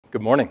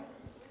Good morning.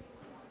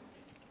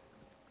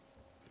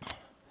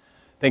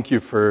 Thank you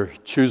for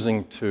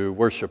choosing to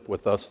worship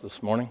with us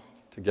this morning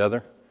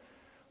together.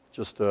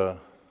 Just a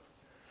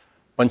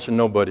bunch of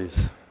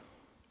nobodies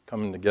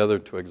coming together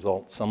to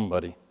exalt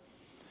somebody.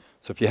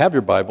 So if you have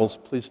your Bibles,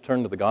 please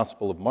turn to the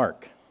Gospel of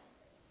Mark.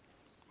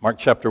 Mark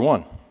chapter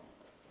 1.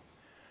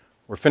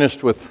 We're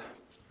finished with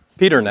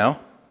Peter now,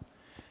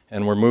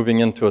 and we're moving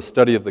into a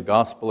study of the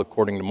Gospel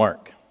according to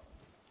Mark.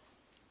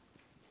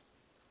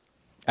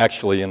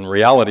 Actually, in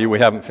reality, we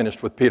haven't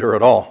finished with Peter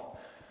at all,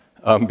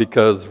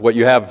 because what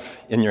you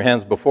have in your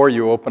hands before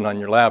you open on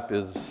your lap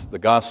is the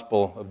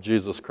Gospel of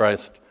Jesus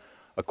Christ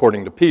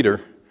according to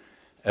Peter,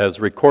 as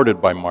recorded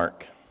by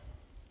Mark.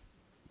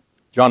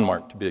 John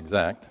Mark, to be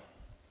exact.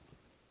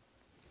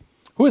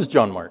 Who is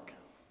John Mark?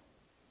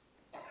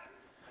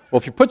 Well,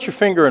 if you put your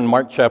finger in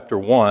Mark chapter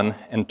 1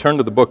 and turn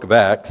to the book of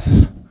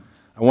Acts,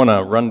 I want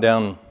to run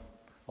down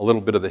a little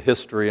bit of the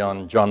history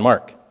on John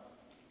Mark.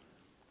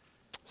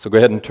 So go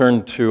ahead and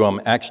turn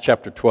to Acts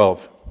chapter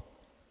 12,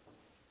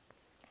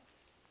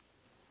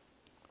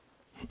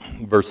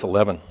 verse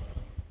 11. Now,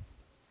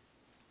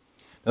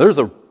 there's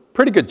a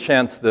pretty good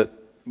chance that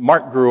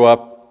Mark grew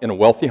up in a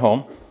wealthy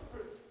home.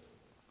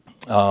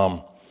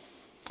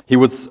 He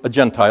was a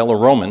Gentile, a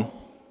Roman.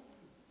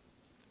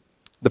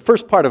 The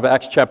first part of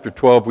Acts chapter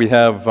 12, we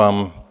have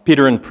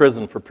Peter in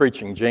prison for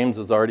preaching. James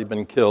has already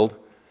been killed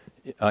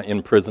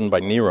in prison by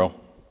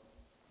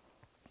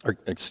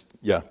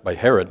by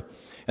Herod.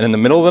 And in the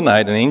middle of the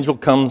night, an angel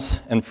comes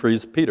and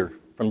frees Peter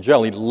from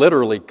jail. He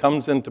literally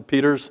comes into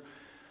Peter's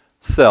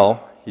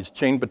cell. He's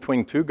chained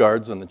between two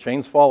guards, and the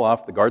chains fall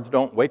off. The guards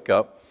don't wake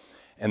up.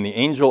 And the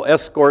angel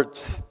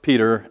escorts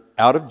Peter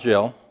out of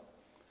jail.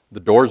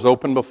 The doors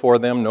open before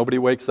them. Nobody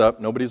wakes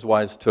up. Nobody's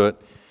wise to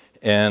it.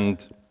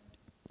 And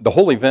the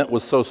whole event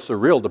was so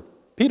surreal to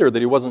Peter that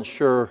he wasn't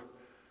sure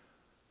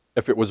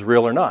if it was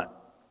real or not.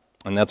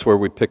 And that's where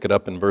we pick it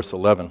up in verse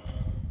 11.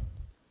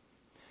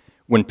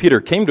 When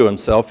Peter came to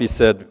himself, he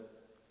said,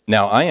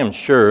 "Now I am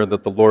sure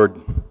that the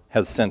Lord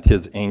has sent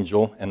his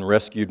angel and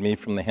rescued me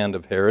from the hand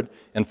of Herod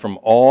and from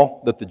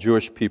all that the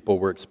Jewish people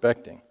were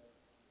expecting."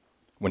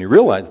 When he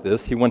realized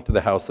this, he went to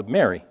the house of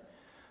Mary,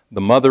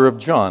 the mother of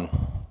John,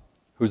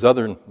 whose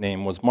other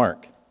name was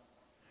Mark,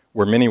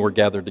 where many were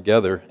gathered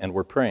together and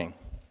were praying.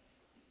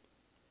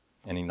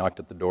 And he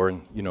knocked at the door,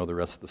 and you know the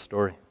rest of the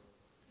story.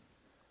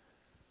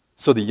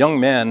 So the young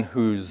man,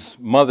 whose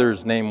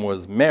mother's name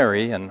was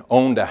Mary and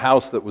owned a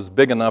house that was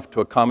big enough to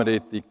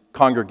accommodate the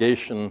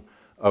congregation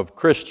of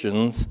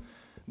Christians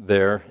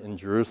there in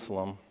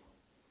Jerusalem,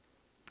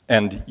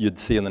 and you'd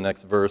see in the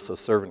next verse, a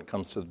servant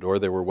comes to the door.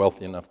 They were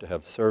wealthy enough to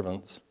have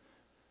servants.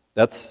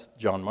 That's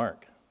John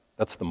Mark.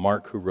 That's the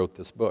Mark who wrote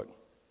this book.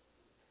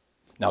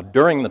 Now,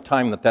 during the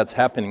time that that's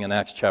happening in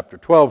Acts chapter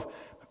 12,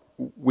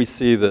 we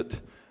see that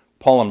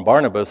Paul and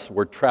Barnabas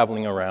were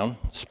traveling around,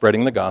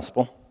 spreading the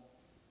gospel.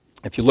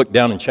 If you look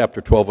down in chapter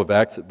 12 of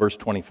Acts at verse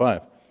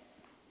 25,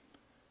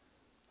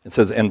 it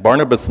says, "And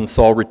Barnabas and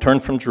Saul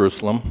returned from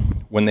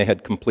Jerusalem when they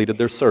had completed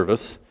their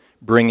service,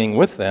 bringing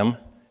with them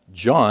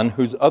John,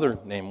 whose other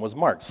name was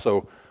Mark."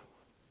 So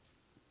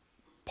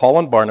Paul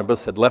and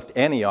Barnabas had left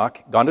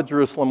Antioch, gone to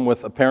Jerusalem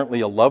with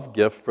apparently a love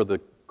gift for the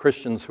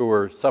Christians who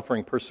were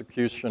suffering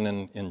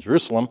persecution in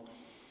Jerusalem.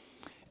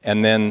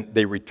 And then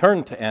they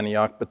returned to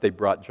Antioch, but they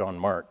brought John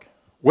Mark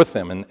with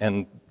them.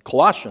 And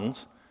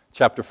Colossians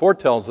chapter 4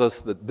 tells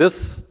us that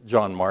this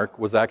John Mark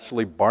was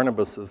actually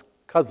Barnabas'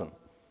 cousin.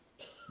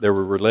 They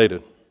were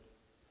related.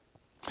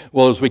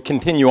 Well, as we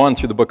continue on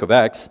through the book of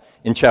Acts,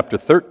 in chapter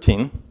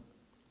 13,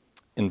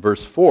 in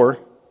verse 4,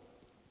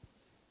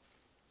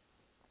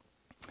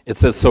 it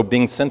says, "So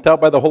being sent out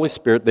by the Holy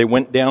Spirit, they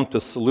went down to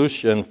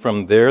Seleucia, and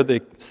from there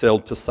they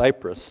sailed to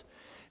Cyprus.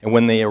 And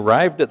when they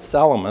arrived at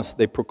Salamis,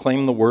 they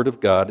proclaimed the word of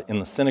God in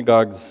the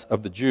synagogues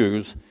of the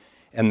Jews,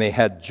 and they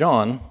had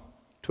John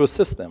to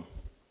assist them."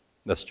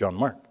 That's John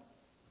Mark.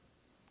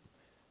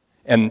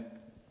 And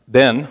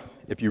then,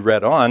 if you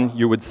read on,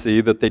 you would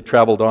see that they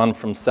traveled on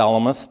from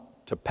Salamis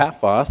to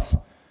Paphos.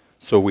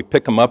 So we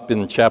pick them up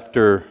in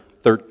chapter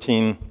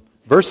 13,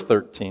 verse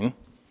 13.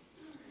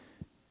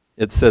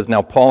 It says,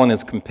 "Now Paul and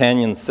his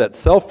companions set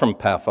sail from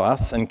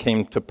Paphos and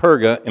came to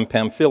Perga in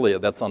Pamphylia."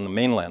 That's on the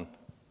mainland.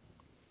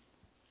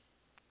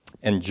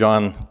 "And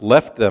John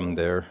left them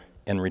there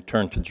and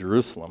returned to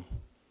Jerusalem.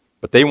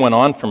 But they went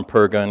on from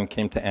Perga and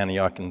came to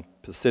Antioch and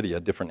Pisidia, a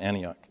different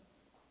Antioch."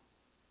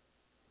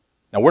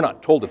 Now, we're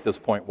not told at this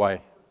point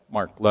why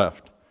Mark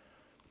left.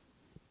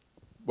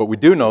 But we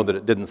do know that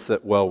it didn't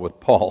sit well with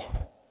Paul.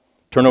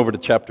 Turn over to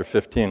chapter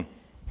 15.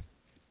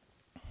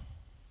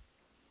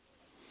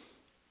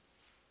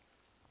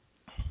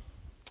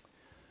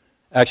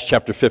 Acts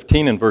chapter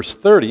 15 and verse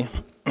 30.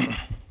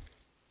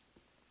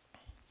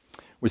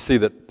 We see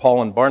that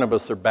Paul and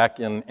Barnabas are back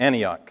in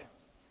Antioch.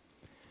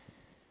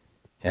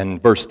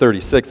 And verse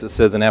 36, it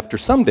says, "And after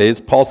some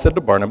days, Paul said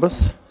to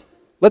Barnabas,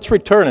 'Let's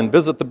return and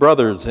visit the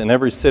brothers in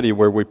every city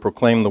where we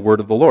proclaim the word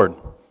of the Lord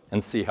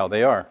and see how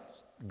they are.'"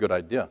 It's a good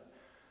idea.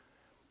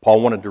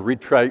 Paul wanted to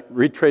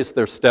retrace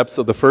their steps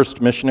of the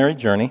first missionary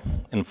journey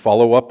and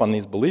follow up on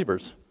these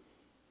believers.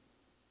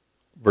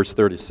 Verse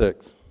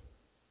 36.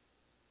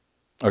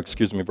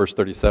 Verse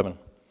 37.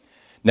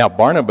 Now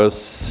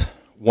Barnabas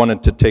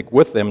wanted to take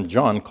with them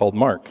John called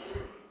Mark,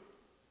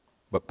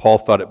 but Paul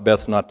thought it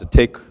best not to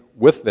take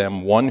with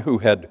them one who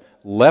had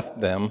left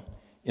them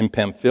in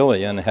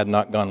Pamphylia and had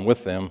not gone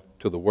with them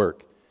to the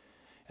work.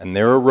 And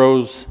there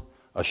arose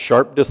a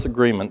sharp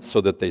disagreement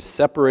so that they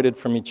separated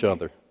from each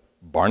other.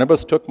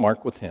 Barnabas took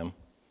Mark with him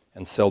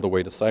and sailed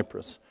away to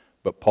Cyprus.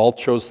 But Paul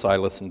chose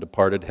Silas and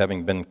departed,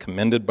 having been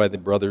commended by the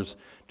brothers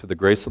to the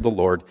grace of the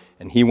Lord,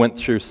 and he went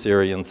through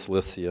Syria and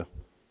Cilicia,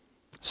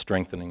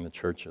 strengthening the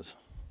churches.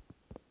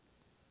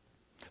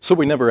 So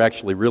we never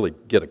actually really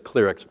get a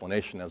clear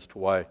explanation as to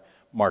why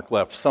Mark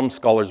left. Some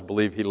scholars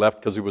believe he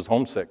left because he was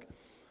homesick.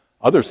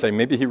 Others say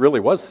maybe he really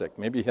was sick.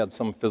 Maybe he had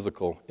some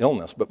physical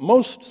illness. But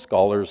most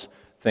scholars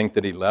think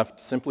that he left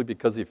simply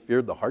because he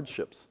feared the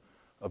hardships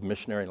of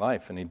missionary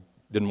life and he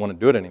didn't want to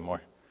do it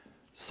anymore.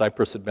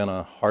 Cyprus had been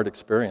a hard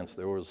experience.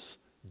 There was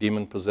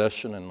demon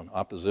possession and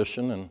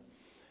opposition,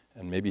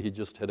 and maybe he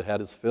just had had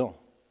his fill.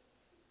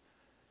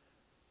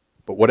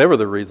 But whatever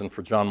the reason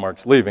for John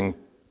Mark's leaving,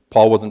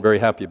 Paul wasn't very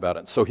happy about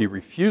it, so he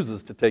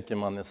refuses to take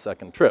him on this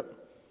second trip.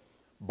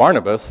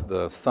 Barnabas,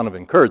 the son of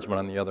encouragement,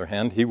 on the other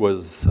hand, he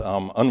was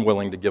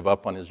unwilling to give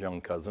up on his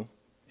young cousin.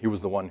 He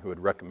was the one who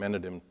had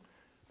recommended him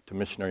to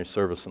missionary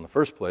service in the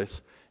first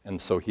place, and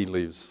so he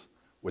leaves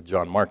with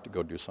John Mark to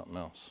go do something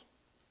else.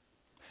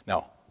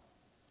 Now,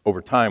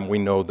 over time, we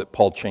know that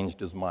Paul changed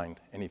his mind,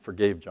 and he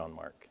forgave John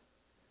Mark.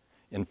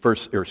 In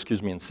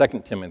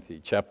 2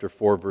 Timothy chapter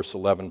 4, verse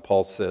 11,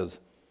 Paul says,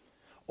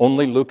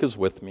 "Only Luke is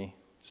with me."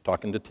 He's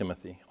talking to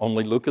Timothy.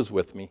 "Only Luke is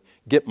with me.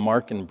 Get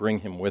Mark and bring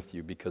him with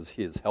you, because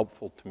he is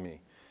helpful to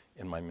me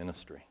in my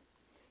ministry."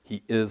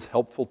 He is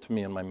helpful to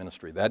me in my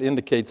ministry. That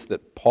indicates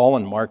that Paul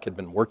and Mark had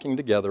been working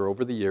together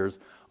over the years,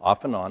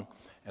 off and on,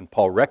 and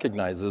Paul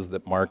recognizes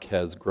that Mark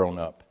has grown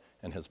up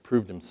and has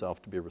proved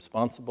himself to be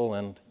responsible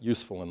and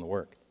useful in the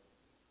work.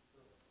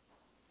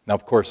 Now,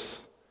 of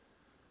course,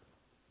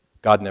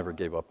 God never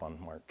gave up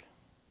on Mark.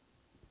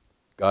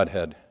 God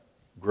had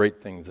great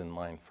things in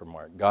mind for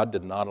Mark. God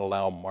did not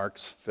allow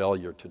Mark's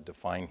failure to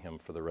define him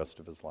for the rest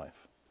of his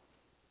life.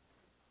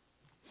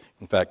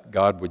 In fact,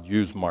 God would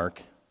use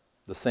Mark,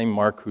 the same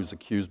Mark who's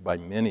accused by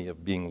many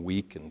of being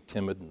weak and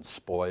timid and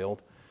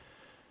spoiled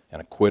and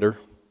a quitter,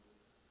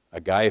 a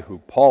guy who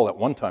Paul at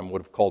one time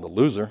would have called a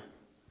loser.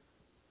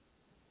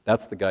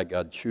 That's the guy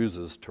God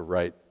chooses to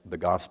write the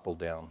gospel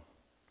down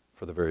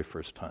for the very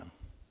first time,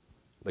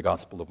 the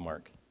Gospel of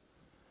Mark.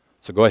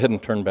 So go ahead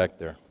and turn back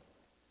there.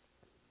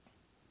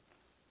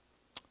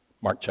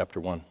 Mark chapter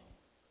 1.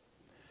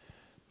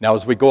 Now,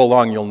 as we go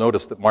along, you'll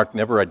notice that Mark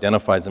never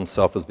identifies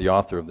himself as the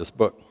author of this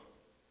book.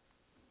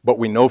 But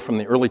we know from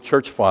the early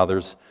church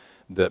fathers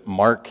that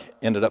Mark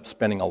ended up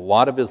spending a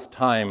lot of his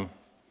time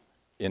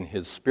in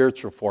his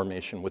spiritual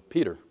formation with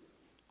Peter,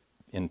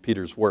 in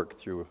Peter's work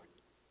through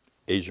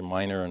Asia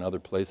Minor and other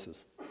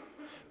places.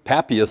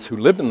 Papias, who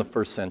lived in the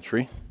first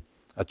century,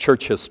 a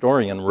church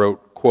historian,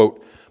 wrote,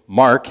 quote,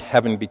 "Mark,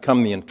 having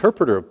become the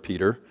interpreter of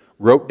Peter,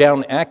 wrote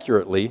down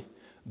accurately,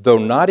 though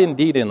not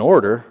indeed in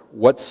order,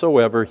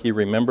 whatsoever he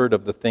remembered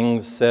of the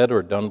things said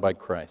or done by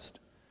Christ."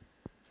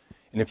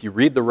 And if you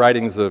read the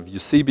writings of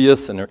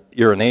Eusebius and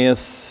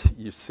Irenaeus,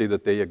 you see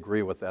that they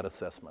agree with that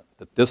assessment,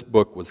 that this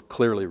book was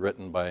clearly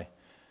written by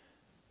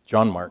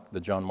John Mark,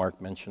 the John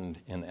Mark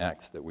mentioned in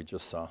Acts that we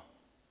just saw.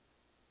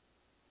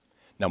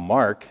 Now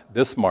Mark,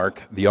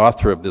 the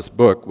author of this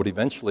book, would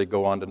eventually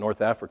go on to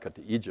North Africa,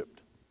 to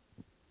Egypt.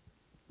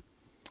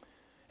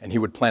 And he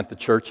would plant the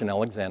church in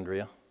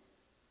Alexandria.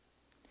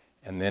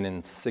 And then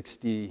in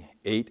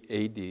 68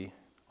 AD,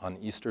 on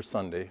Easter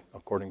Sunday,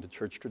 according to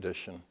church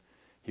tradition,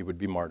 he would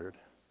be martyred.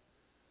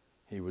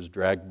 He was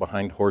dragged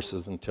behind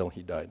horses until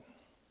he died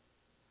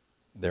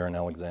there in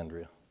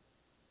Alexandria.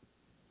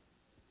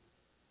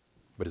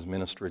 But his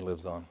ministry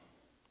lives on.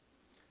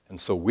 And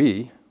so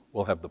we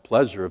will have the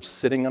pleasure of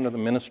sitting under the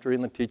ministry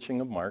and the teaching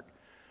of Mark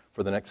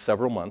for the next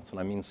several months, and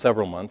I mean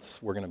several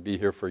months. We're going to be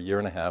here for a year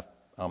and a half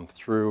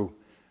through,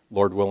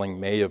 Lord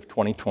willing, May of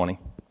 2020.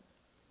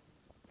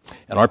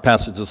 And our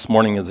passage this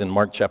morning is in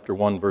Mark chapter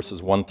 1,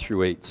 verses 1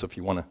 through 8. So if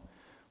you want to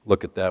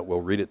look at that,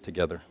 we'll read it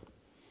together.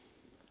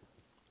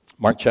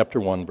 Mark chapter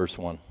 1, verse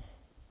 1.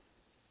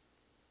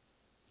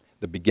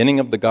 The beginning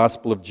of the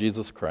gospel of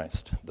Jesus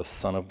Christ, the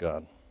Son of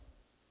God.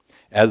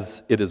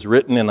 As it is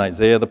written in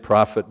Isaiah the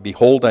prophet,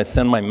 "Behold, I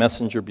send my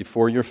messenger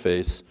before your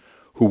face,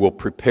 who will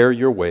prepare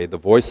your way, the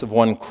voice of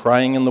one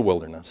crying in the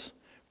wilderness,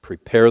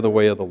 prepare the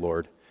way of the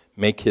Lord,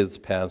 make his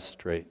paths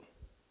straight."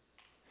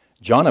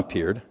 John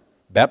appeared,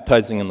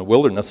 baptizing in the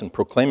wilderness and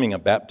proclaiming a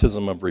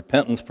baptism of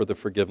repentance for the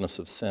forgiveness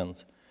of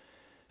sins.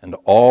 And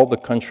all the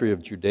country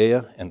of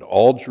Judea and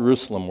all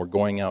Jerusalem were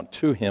going out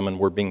to him and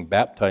were being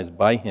baptized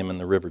by him in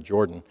the river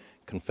Jordan,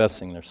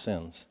 confessing their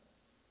sins.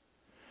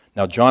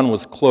 Now John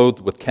was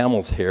clothed with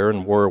camel's hair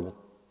and wore a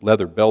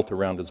leather belt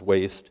around his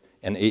waist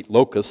and ate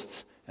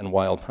locusts and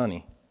wild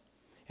honey.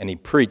 And he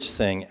preached,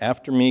 saying,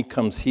 "After me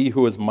comes he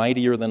who is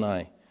mightier than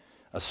I,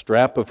 a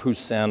strap of whose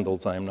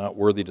sandals I am not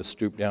worthy to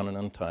stoop down and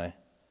untie.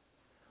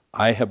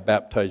 I have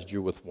baptized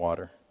you with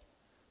water,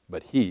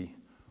 but he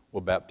will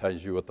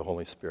baptize you with the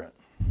Holy Spirit."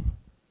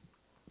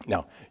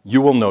 Now,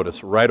 you will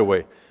notice right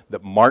away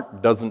that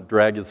Mark doesn't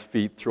drag his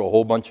feet through a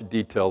whole bunch of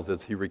details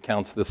as he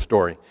recounts this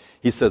story.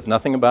 He says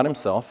nothing about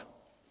himself.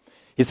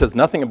 He says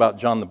nothing about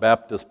John the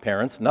Baptist's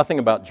parents, nothing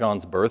about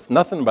John's birth,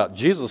 nothing about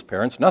Jesus'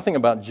 parents, nothing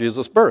about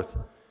Jesus' birth.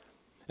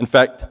 In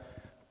fact,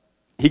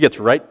 he gets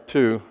right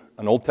to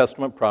an Old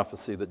Testament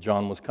prophecy that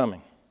John was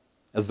coming,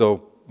 as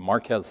though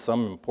Mark has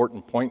some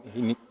important point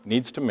he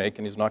needs to make,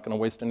 and he's not going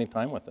to waste any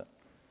time with it.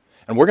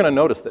 And we're going to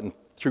notice that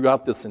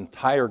throughout this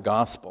entire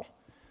gospel,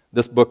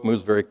 this book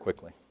moves very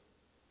quickly.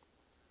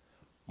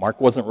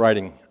 Mark wasn't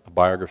writing a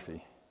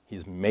biography.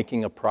 He's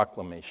making a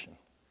proclamation.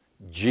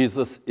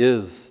 Jesus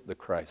is the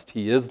Christ.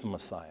 He is the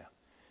Messiah.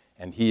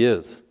 And he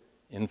is,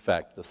 in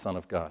fact, the Son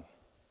of God.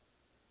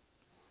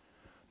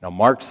 Now,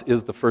 Mark's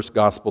is the first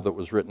gospel that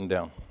was written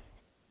down.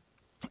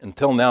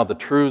 Until now, the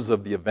truths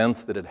of the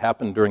events that had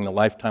happened during the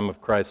lifetime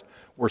of Christ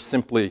were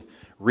simply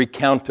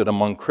recounted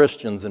among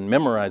Christians and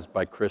memorized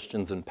by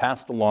Christians and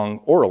passed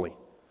along orally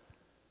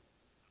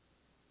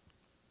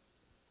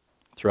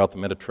throughout the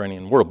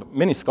Mediterranean world. But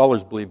many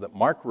scholars believe that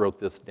Mark wrote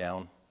this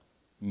down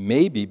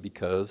maybe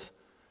because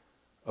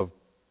of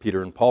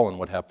Peter and Paul and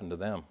what happened to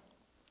them.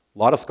 A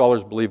lot of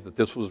scholars believe that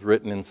this was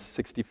written in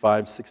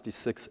 65,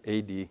 66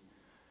 AD,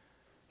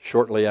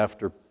 shortly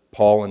after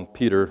Paul and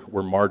Peter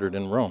were martyred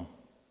in Rome.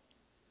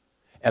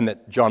 And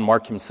that John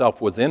Mark himself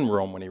was in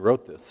Rome when he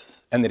wrote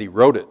this, and that he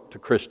wrote it to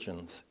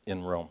Christians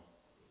in Rome.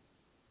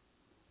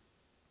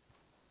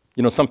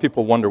 You know, some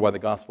people wonder why the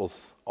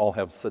Gospels all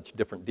have such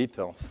different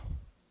details.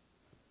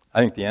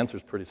 I think the answer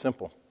is pretty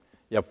simple.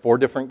 You have 4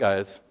 different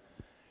guys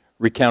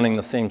recounting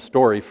the same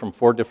story from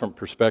 4 different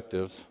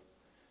perspectives,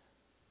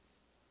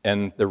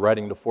 and they're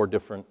writing to 4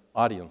 different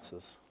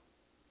audiences.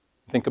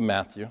 Think of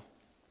Matthew.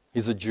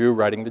 He's a Jew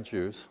writing to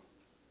Jews.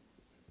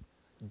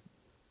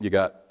 You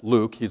got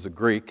Luke, he's a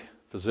Greek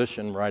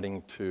physician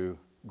writing to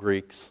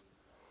Greeks.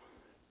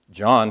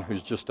 John,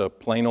 who's just a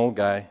plain old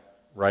guy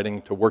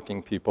writing to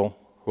working people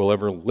who will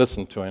ever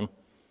listen to him.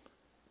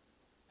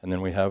 And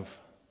then we have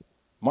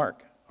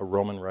Mark, a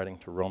Roman writing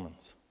to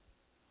Romans.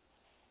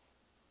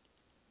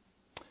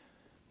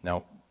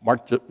 Now,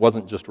 Mark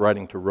wasn't just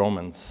writing to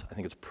Romans. I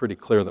think it's pretty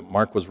clear that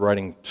Mark was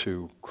writing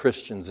to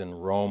Christians in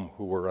Rome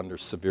who were under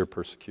severe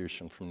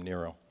persecution from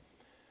Nero.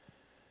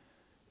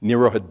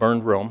 Nero had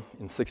burned Rome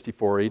in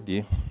 64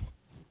 AD.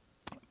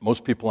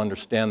 Most people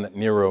understand that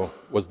Nero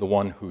was the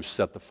one who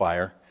set the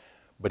fire,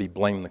 but he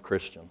blamed the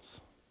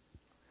Christians.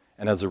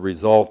 And as a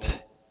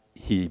result,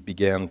 he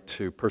began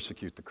to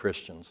persecute the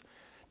Christians.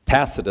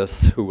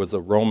 Tacitus, who was a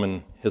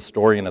Roman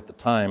historian at the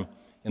time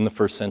in the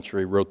 1st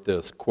century, wrote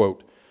this,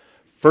 quote,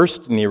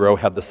 "First Nero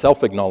had the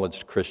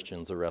self-acknowledged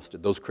Christians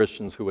arrested, those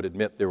Christians who would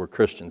admit they were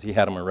Christians. He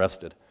had them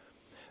arrested.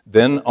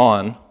 Then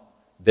on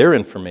their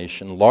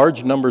information,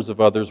 large numbers of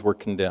others were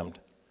condemned,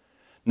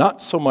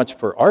 not so much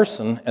for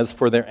arson as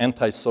for their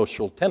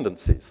antisocial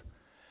tendencies."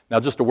 Now,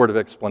 just a word of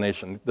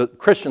explanation. The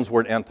Christians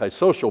weren't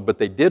antisocial, but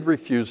they did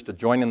refuse to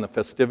join in the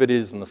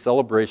festivities and the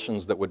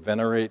celebrations that would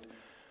venerate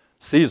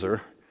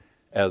Caesar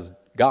as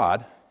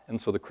God, and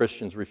so the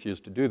Christians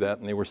refused to do that,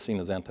 and they were seen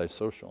as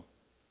antisocial.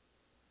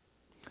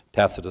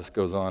 Tacitus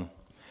goes on,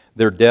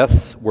 "Their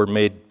deaths were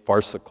made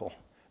farcical.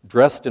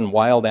 Dressed in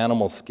wild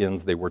animal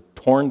skins, they were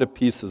torn to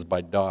pieces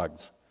by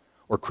dogs,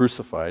 or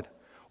crucified,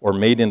 or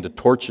made into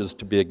torches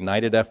to be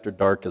ignited after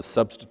dark as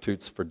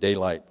substitutes for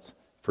daylight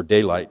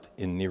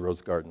in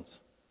Nero's gardens."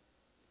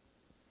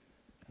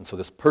 And so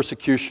this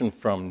persecution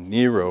from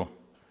Nero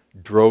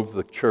drove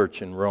the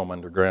church in Rome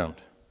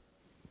underground.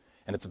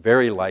 And it's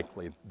very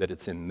likely that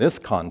it's in this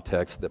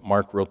context that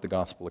Mark wrote the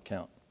gospel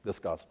account, this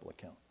gospel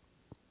account.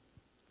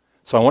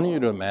 So I want you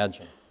to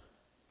imagine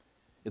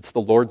it's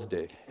the Lord's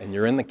Day, and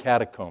you're in the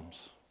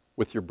catacombs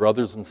with your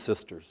brothers and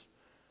sisters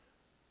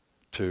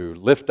to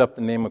lift up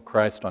the name of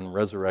Christ on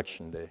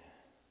Resurrection Day,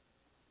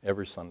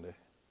 every Sunday.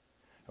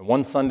 And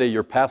one Sunday,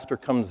 your pastor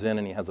comes in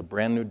and he has a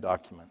brand new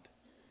document.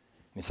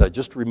 And he said, "I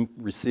just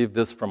received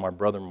this from our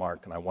brother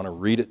Mark, and I want to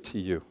read it to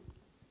you."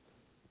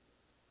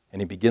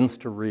 And he begins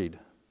to read.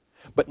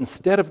 But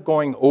instead of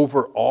going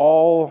over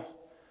all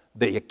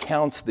the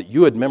accounts that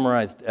you had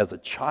memorized as a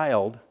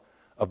child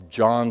of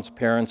John's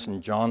parents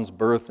and John's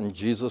birth and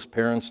Jesus'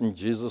 parents and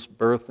Jesus'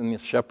 birth and the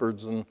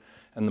shepherds and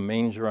the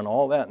manger and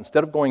all that,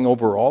 instead of going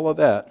over all of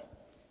that,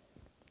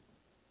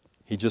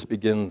 he just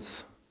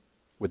begins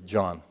with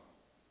John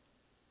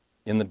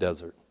in the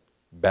desert,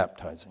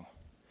 baptizing.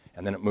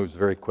 And then it moves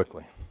very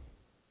quickly.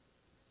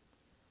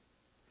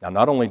 Now,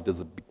 not only does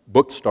the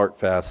book start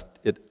fast,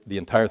 the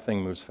entire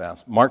thing moves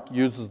fast. Mark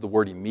uses the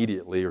word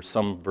immediately, or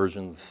some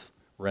versions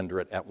render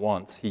it at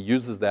once. He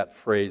uses that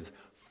phrase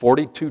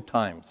 42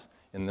 times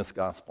in this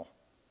gospel.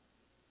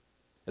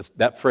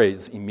 That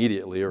phrase,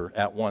 immediately or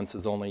at once,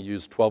 is only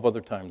used 12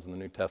 other times in the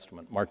New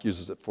Testament. Mark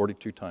uses it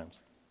 42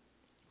 times.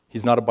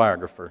 He's not a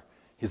biographer.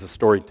 He's a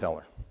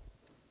storyteller.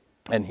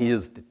 And he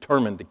is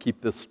determined to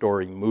keep this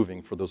story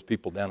moving for those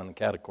people down in the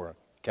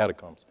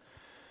catacombs.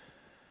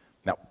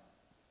 Now,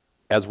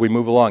 as we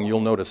move along, you'll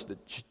notice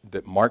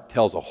that Mark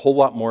tells a whole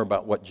lot more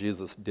about what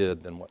Jesus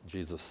did than what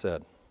Jesus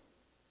said.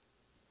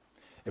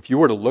 If you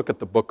were to look at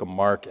the book of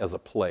Mark as a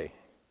play,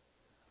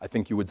 I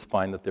think you would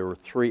find that there were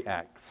 3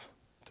 acts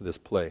to this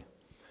play.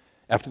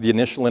 After the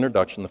initial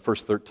introduction, the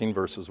first 13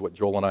 verses, what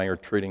Joel and I are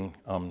treating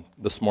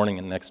this morning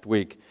and next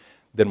week,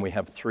 then we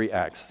have 3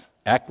 acts.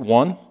 Act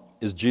 1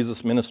 is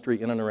Jesus' ministry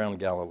in and around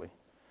Galilee.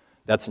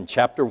 That's in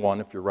chapter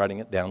 1, if you're writing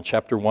it down.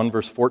 Chapter 1,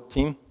 verse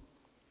 14,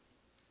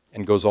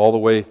 and goes all the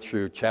way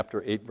through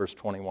chapter 8, verse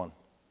 21.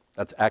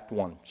 That's Act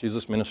 1,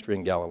 Jesus' ministry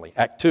in Galilee.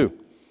 Act 2,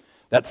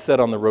 that's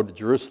set on the road to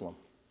Jerusalem.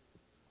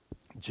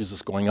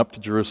 Jesus going up to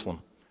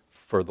Jerusalem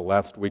for the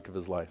last week of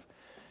his life.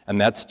 And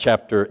that's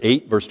chapter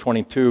 8, verse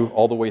 22,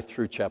 all the way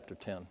through chapter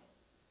 10.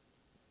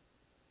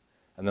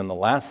 And then the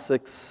last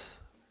 6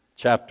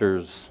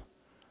 chapters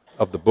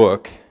of the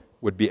book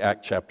would be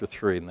Act chapter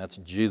 3, and that's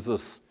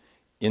Jesus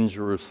in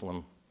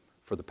Jerusalem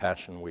for the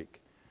Passion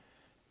Week.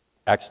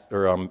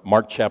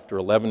 Mark chapter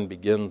 11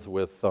 begins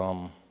with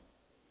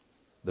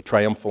the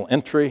triumphal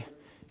entry,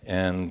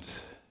 and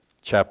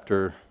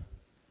chapter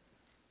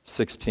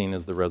 16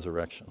 is the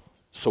resurrection.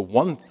 So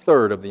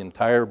 1/3 of the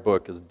entire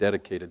book is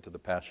dedicated to the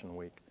Passion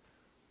Week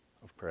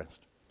of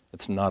Christ.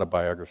 It's not a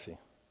biography.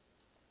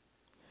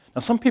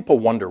 Now, some people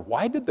wonder,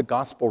 why did the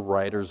gospel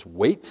writers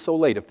wait so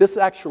late? If this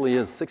actually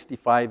is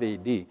 65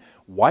 AD,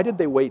 why did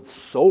they wait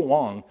so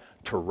long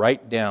to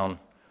write down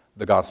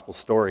the gospel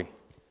story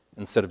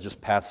instead of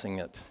just passing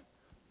it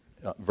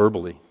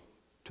verbally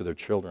to their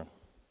children?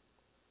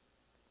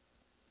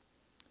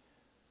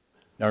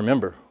 Now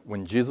remember,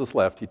 when Jesus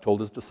left, he told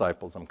his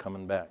disciples, I'm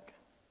coming back.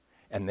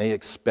 And they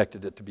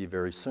expected it to be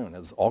very soon,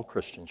 as all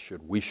Christians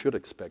should. We should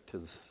expect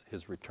his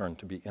return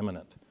to be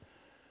imminent.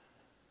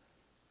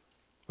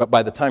 But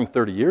by the time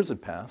 30 years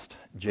had passed,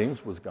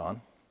 James was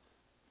gone,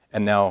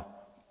 and now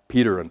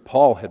Peter and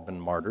Paul had been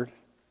martyred,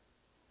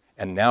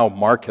 and now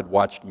Mark had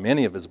watched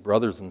many of his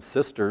brothers and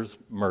sisters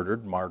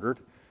martyred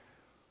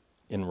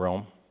in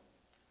Rome.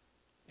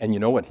 And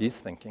you know what he's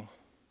thinking?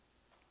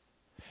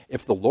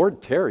 If the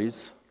Lord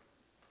tarries,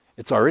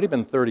 it's already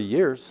been 30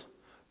 years,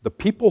 the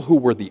people who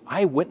were the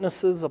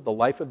eyewitnesses of the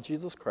life of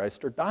Jesus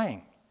Christ are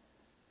dying.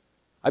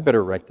 I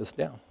better write this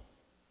down,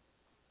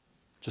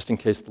 just in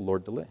case the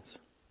Lord delays.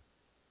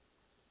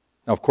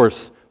 Now, of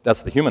course,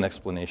 that's the human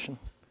explanation.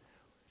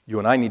 You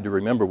and I need to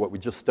remember what we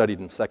just studied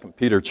in 2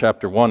 Peter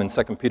chapter 1. In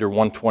 2 Peter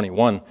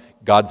 1:21,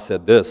 God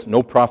said this,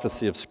 no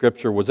prophecy of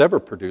Scripture was ever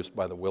produced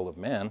by the will of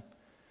man,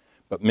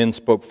 but men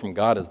spoke from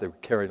God as they were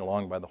carried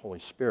along by the Holy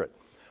Spirit.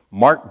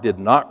 Mark did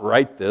not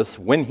write this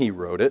when he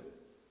wrote it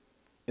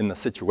in the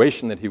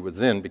situation that he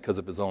was in because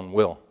of his own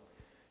will.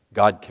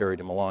 God carried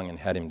him along and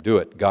had him do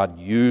it. God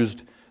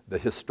used the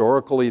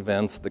historical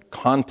events, the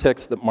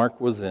context that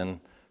Mark was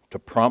in, to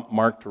prompt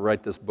Mark to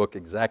write this book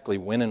exactly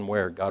when and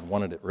where God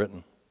wanted it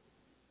written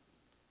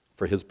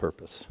for his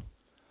purpose.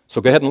 So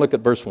go ahead and look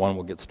at verse 1.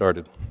 We'll get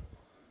started.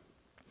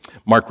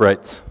 Mark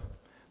writes,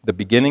 the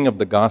beginning of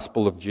the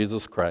gospel of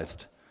Jesus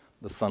Christ,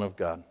 the Son of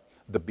God.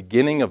 The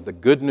beginning of the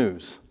good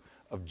news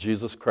of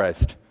Jesus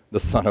Christ, the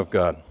Son of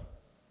God.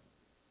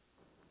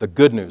 The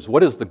good news.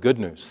 What is the good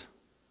news?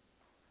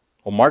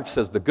 Well, Mark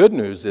says the good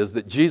news is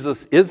that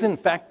Jesus is in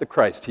fact the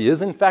Christ. He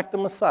is in fact the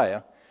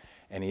Messiah,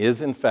 and he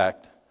is in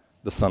fact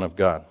the Son of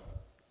God,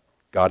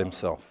 God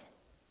himself.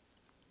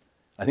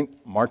 I think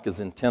Mark is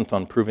intent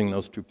on proving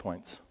those 2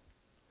 points,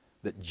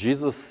 that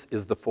Jesus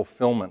is the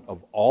fulfillment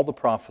of all the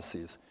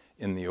prophecies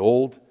in the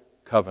Old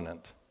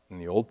Covenant, in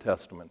the Old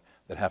Testament,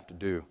 that have to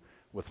do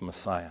with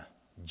Messiah.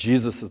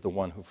 Jesus is the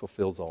one who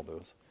fulfills all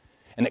those.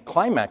 And it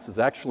climaxes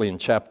actually in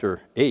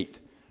chapter 8.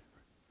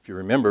 If you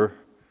remember,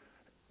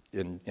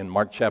 in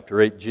Mark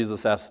chapter 8,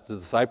 Jesus asked the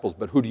disciples,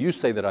 but who do you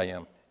say that I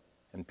am?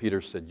 And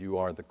Peter said, you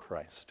are the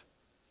Christ.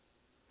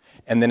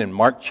 And then in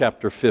Mark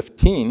chapter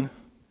 15,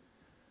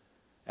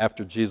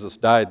 after Jesus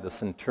died, the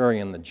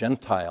centurion, the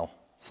Gentile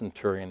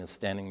centurion, is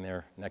standing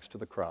there next to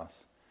the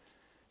cross.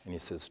 And he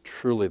says,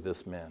 truly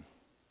this man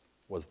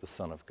was the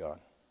Son of God.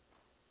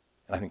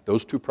 And I think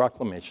those 2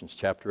 proclamations,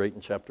 chapter 8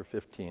 and chapter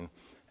 15,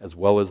 as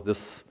well as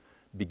this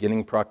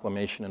beginning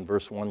proclamation in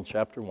verse 1,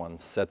 chapter 1,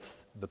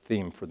 sets the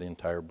theme for the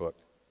entire book.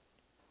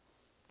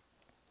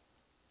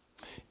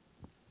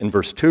 In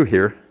verse 2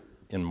 here,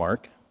 in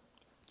Mark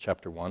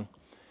chapter 1,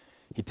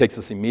 he takes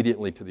us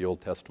immediately to the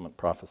Old Testament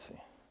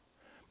prophecy.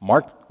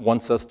 Mark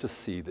wants us to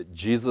see that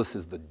Jesus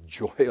is the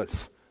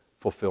joyous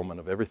fulfillment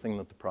of everything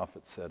that the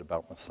prophet said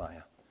about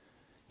Messiah.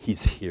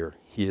 He's here.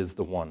 He is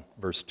the one.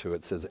 Verse 2,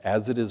 it says,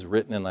 as it is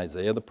written in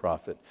Isaiah the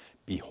prophet,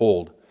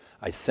 behold,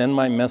 I send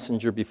my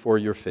messenger before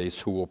your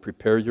face who will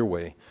prepare your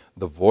way,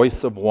 the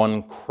voice of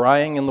one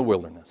crying in the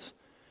wilderness,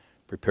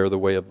 prepare the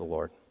way of the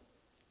Lord,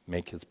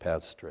 make his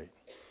paths straight.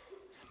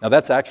 Now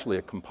that's actually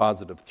a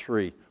composite of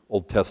 3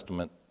 Old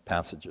Testament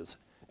passages.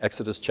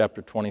 Exodus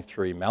chapter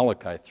 23,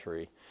 Malachi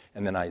 3,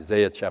 and then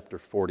Isaiah chapter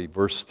 40,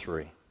 verse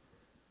 3.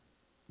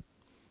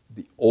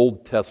 The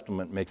Old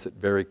Testament makes it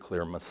very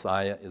clear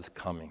Messiah is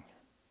coming.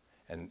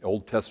 And the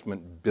Old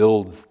Testament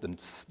builds,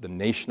 the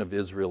nation of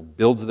Israel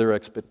builds their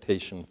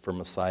expectation for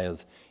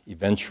Messiah's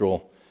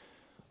eventual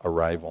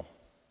arrival.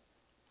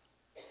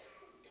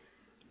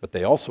 But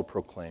they also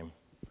proclaim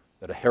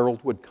that a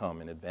herald would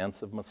come in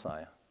advance of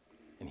Messiah,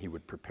 and he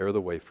would prepare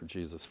the way for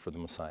Jesus, for the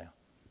Messiah.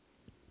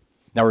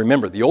 Now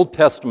remember, the Old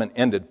Testament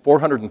ended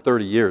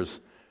 430 years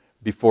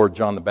before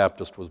John the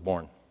Baptist was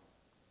born,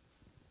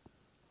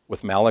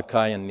 with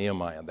Malachi and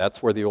Nehemiah.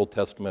 That's where the Old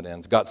Testament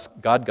ends.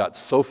 God got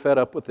so fed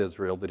up with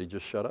Israel that he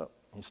just shut up.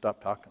 He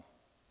stopped talking.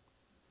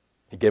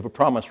 He gave a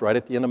promise right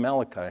at the end of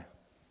Malachi,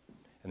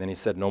 and then he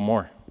said no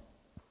more.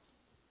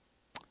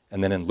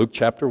 And then in Luke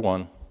chapter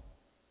 1,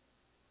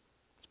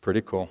 it's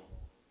pretty cool.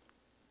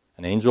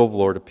 An angel of the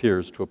Lord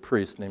appears to a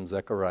priest named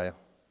Zechariah.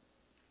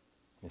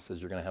 He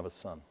says, you're going to have a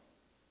son.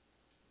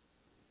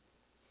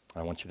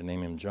 I want you to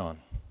name him John.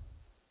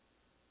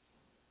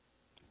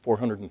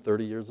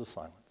 430 years of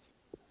silence.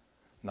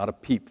 Not a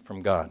peep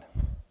from God.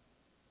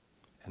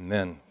 And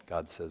then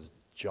God says,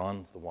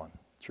 John's the one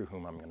through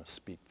whom I'm going to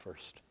speak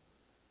first.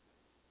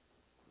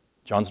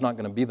 John's not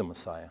going to be the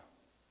Messiah,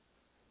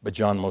 but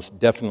John most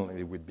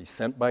definitely would be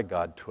sent by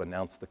God to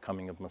announce the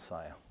coming of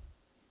Messiah.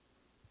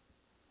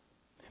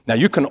 Now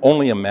you can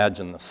only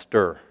imagine the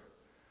stir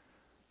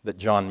that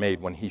John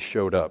made when he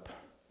showed up.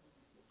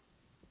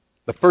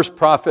 The first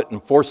prophet in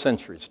 4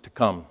 centuries to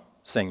come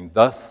saying,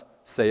 thus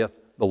saith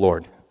the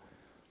Lord.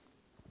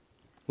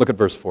 Look at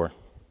verse 4.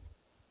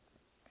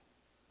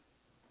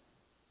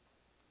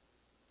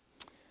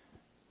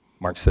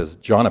 Mark says,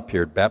 John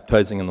appeared,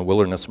 baptizing in the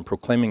wilderness and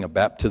proclaiming a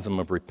baptism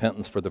of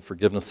repentance for the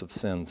forgiveness of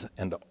sins.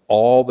 And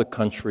all the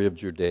country of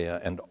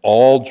Judea and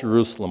all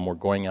Jerusalem were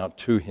going out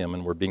to him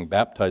and were being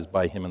baptized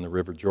by him in the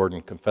river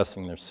Jordan,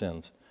 confessing their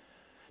sins.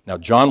 Now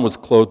John was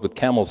clothed with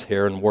camel's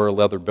hair and wore a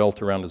leather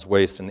belt around his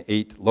waist and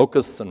ate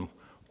locusts and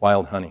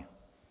wild honey.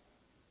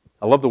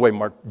 I love the way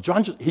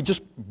John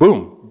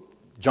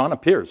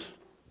appears.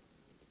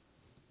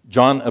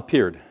 John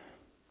appeared.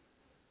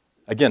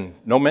 Again,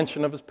 no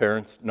mention of his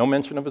parents, no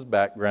mention of his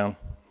background.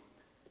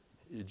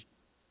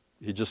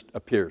 He just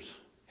appears,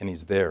 and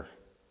he's there.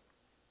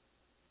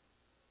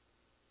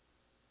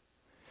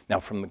 Now,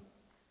 from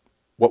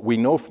what we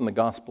know from the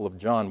Gospel of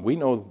John, we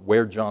know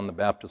where John the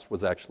Baptist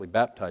was actually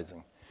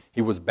baptizing.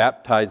 He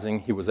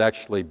was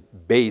actually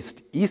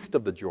based east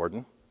of the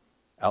Jordan,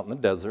 out in the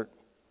desert,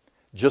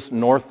 just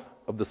north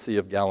of the Sea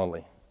of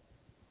Galilee.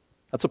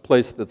 That's a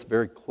place that's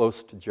very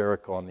close to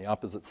Jericho, on the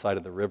opposite side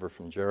of the river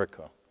from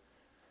Jericho.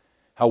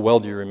 How well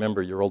do you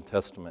remember your Old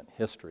Testament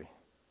history?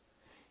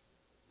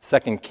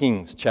 2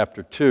 Kings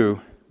chapter 2,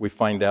 we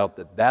find out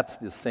that that's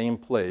the same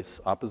place,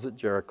 opposite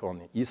Jericho, on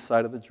the east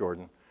side of the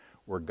Jordan,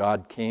 where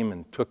God came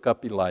and took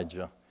up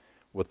Elijah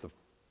with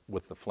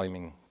the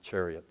flaming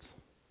chariots.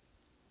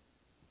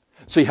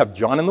 So you have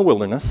John in the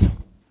wilderness,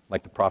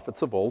 like the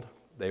prophets of old.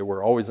 They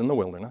were always in the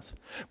wilderness,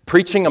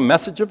 preaching a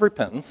message of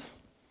repentance,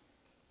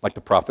 like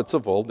the prophets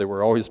of old. They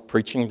were always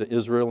preaching to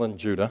Israel and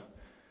Judah,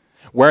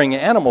 wearing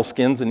animal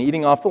skins and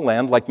eating off the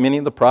land like many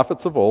of the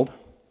prophets of old.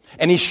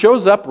 And he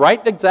shows up right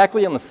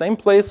exactly in the same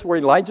place where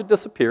Elijah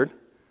disappeared.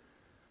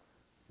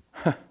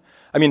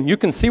 I mean, you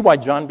can see why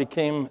John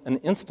became an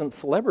instant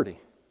celebrity.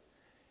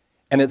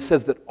 And it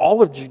says that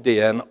all of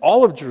Judea and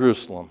all of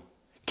Jerusalem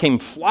came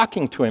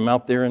flocking to him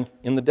out there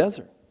in the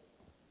desert.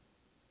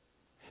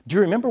 Do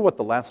you remember what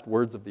the last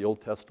words of the Old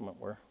Testament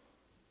were?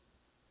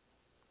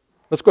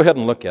 Let's go ahead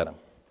and look at them.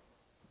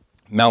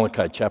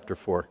 Malachi chapter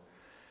 4.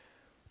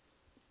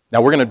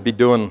 Now, we're going to be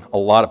doing a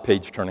lot of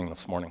page turning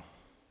this morning.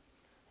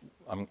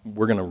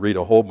 We're going to read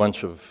a whole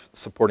bunch of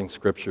supporting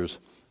scriptures.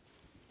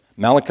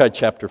 Malachi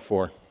chapter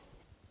 4.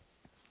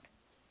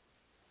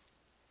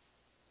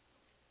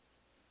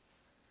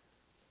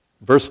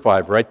 Verse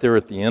 5, right there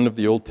at the end of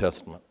the Old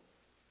Testament.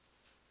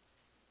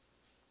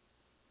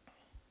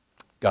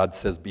 God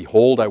says,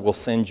 behold, I will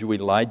send you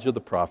Elijah the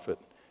prophet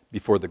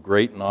before the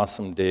great and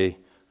awesome day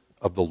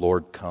of the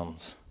Lord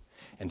comes.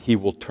 And he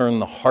will turn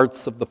the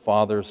hearts of the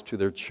fathers to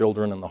their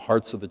children and the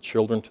hearts of the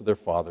children to their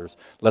fathers,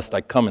 lest I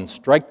come and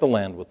strike the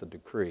land with a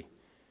decree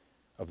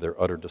of their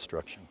utter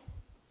destruction.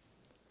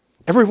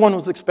 Everyone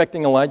was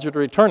expecting Elijah to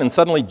return, and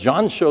suddenly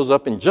John shows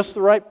up in just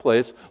the right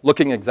place,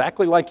 looking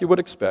exactly like you would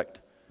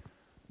expect.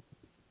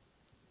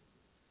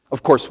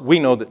 Of course, we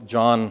know that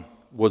John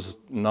was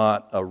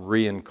not a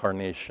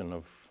reincarnation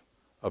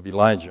of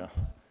Elijah,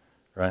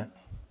 right?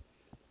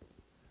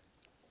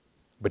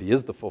 But he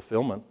is the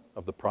fulfillment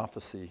of the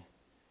prophecy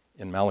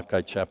in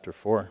Malachi chapter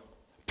 4.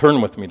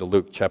 Turn with me to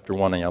Luke chapter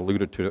 1. I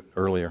alluded to it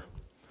earlier.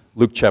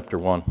 Luke chapter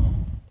 1.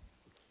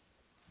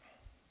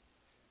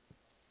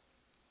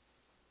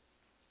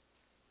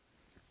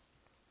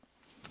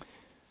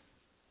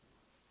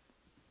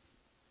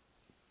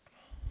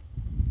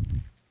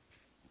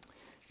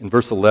 In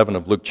verse 11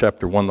 of Luke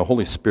chapter 1, the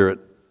Holy Spirit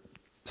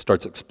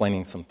starts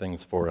explaining some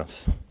things for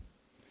us.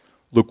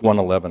 Luke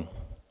 1:11.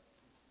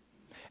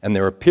 And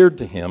there appeared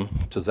to him,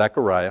 to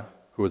Zechariah,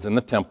 who was in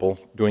the temple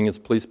doing his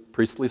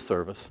priestly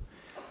service,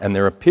 And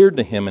there appeared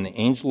to him an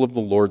angel of the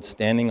Lord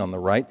standing on the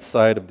right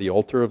side of the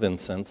altar of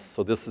incense.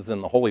 So this is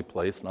in the holy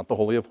place, not the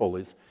Holy of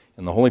Holies,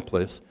 in the holy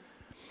place.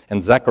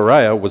 And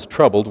Zechariah was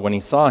troubled when he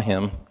saw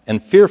him,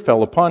 and fear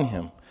fell upon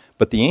him.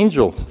 But the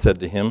angel said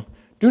to him,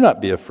 "Do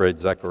not be afraid,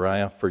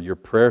 Zechariah, for your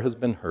prayer has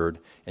been heard,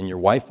 and your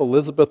wife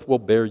Elizabeth will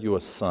bear you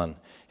a son,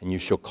 and you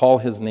shall call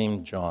his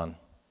name John.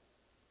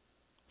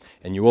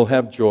 And you will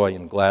have joy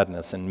and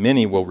gladness, and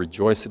many will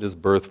rejoice at his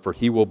birth, for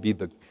he will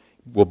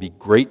be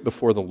great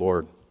before the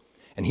Lord.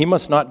 And he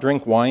must not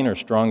drink wine or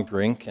strong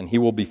drink, and he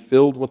will be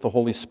filled with the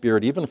Holy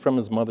Spirit, even from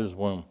his mother's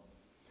womb.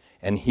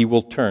 And he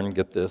will turn,"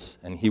 get this,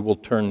 "and he will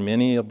turn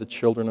many of the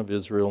children of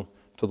Israel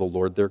to the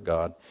Lord their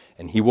God.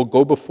 And he will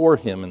go before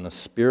him in the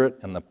spirit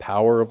and the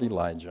power of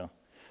Elijah,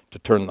 to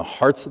turn the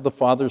hearts of the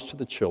fathers to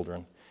the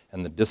children,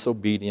 and the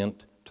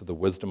disobedient to the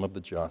wisdom of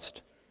the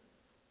just,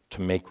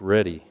 to make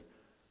ready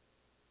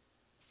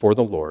for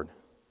the Lord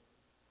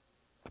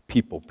a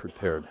people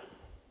prepared."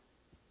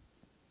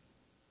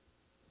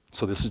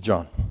 So this is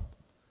John,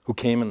 who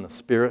came in the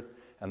spirit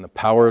and the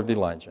power of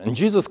Elijah. And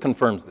Jesus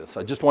confirms this.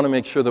 I just want to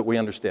make sure that we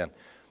understand.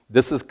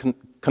 This is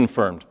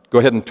confirmed. Go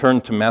ahead and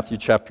turn to Matthew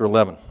chapter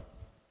 11.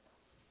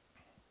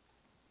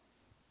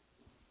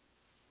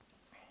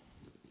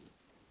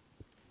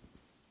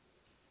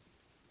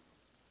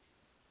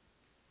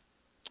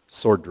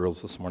 Sword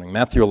drills this morning.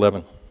 Matthew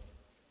 11.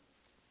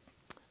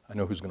 I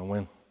know who's going to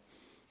win.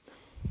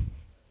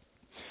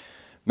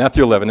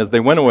 Matthew 11. As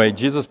they went away,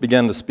 Jesus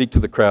began to speak to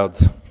the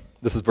crowds.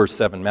 This is verse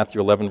 7, Matthew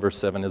 11, verse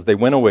 7. As they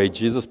went away,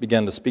 Jesus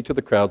began to speak to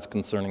the crowds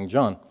concerning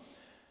John.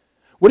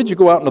 "What did you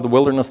go out into the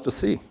wilderness to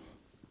see?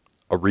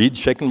 A reed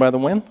shaken by the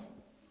wind?"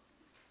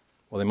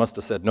 Well, they must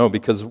have said no,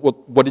 because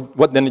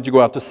what then did you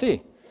go out to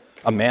see?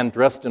 A man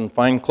dressed in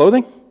fine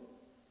clothing?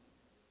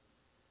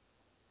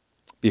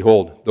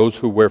 Behold, those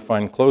who wear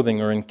fine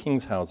clothing are in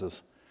kings'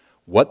 houses.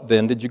 What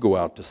then did you go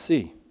out to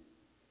see?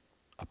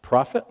 A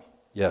prophet?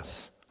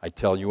 Yes, I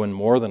tell you, and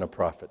more than a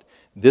prophet.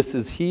 This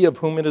is he of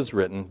whom it is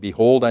written,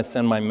 "Behold, I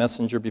send my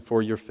messenger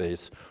before your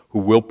face, who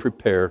will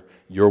prepare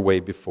your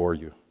way before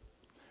you."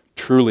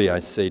 Truly,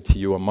 I say to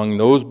you, among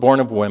those born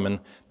of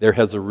women, there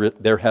has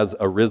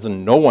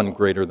arisen no one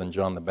greater than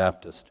John the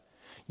Baptist.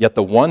 Yet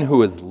the one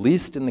who is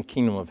least in the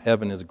kingdom of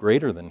heaven is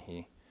greater than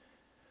he.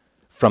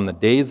 From the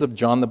days of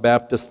John the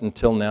Baptist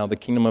until now, the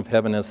kingdom of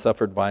heaven has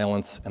suffered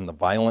violence, and the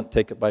violent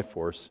take it by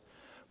force.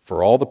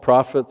 For all the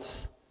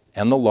prophets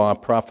and the law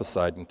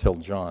prophesied until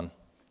John.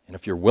 And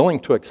if you're willing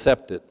to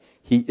accept it,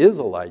 he is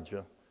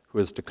Elijah who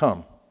is to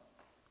come.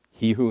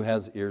 He who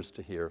has ears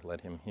to hear, let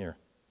him hear.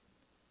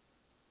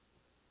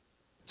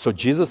 So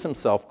Jesus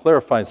himself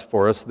clarifies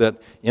for us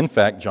that, in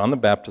fact, John the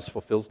Baptist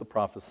fulfills the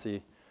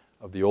prophecy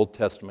of the Old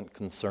Testament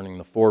concerning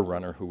the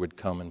forerunner who would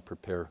come and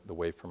prepare the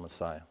way for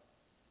Messiah.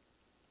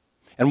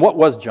 And what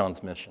was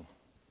John's mission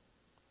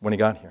when he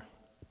got here?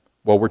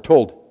 Well, we're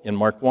told in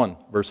Mark 1,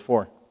 verse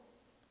 4. It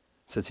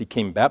says he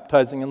came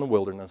baptizing in the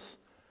wilderness,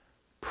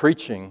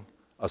 preaching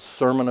a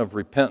sermon of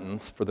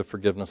repentance for the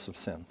forgiveness of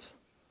sins.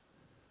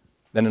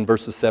 Then in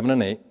verses 7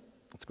 and 8,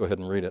 let's go ahead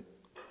and read it.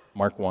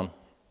 Mark 1.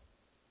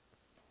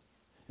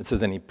 It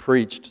says, "And he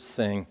preached,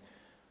 saying,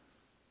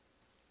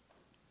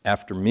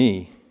 After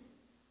me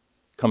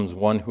comes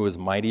one who is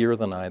mightier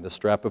than I, the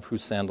strap of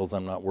whose sandals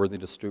I'm not worthy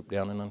to stoop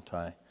down and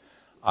untie.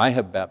 I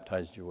have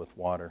baptized you with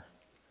water,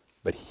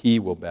 but he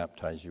will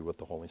baptize you with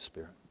the Holy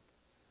Spirit."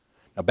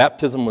 Now,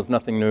 baptism was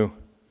nothing new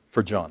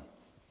for John.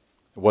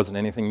 It wasn't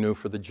anything new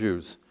for the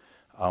Jews.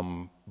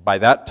 By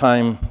that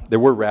time, there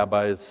were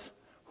rabbis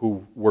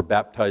who were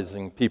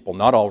baptizing people.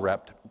 Not all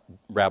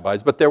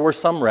rabbis, but there were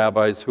some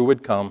rabbis who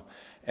would come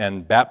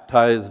and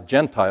baptize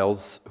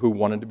Gentiles who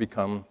wanted to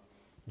become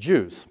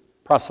Jews,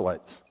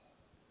 proselytes.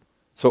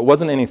 So it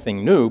wasn't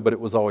anything new, but it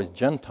was always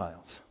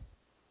Gentiles.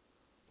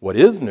 What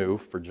is new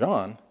for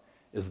John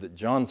is that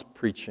John's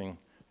preaching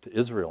to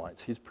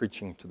Israelites. He's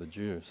preaching to the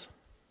Jews.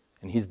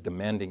 And he's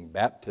demanding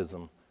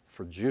baptism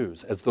for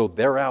Jews, as though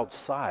they're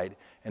outside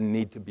and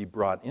need to be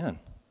brought in,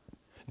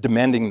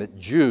 demanding that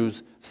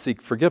Jews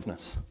seek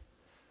forgiveness.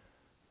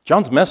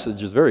 John's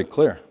message is very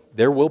clear.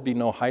 There will be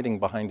no hiding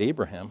behind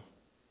Abraham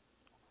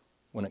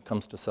when it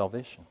comes to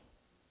salvation.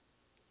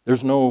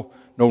 There's no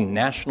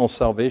national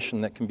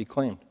salvation that can be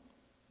claimed.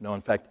 No,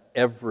 in fact,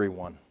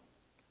 everyone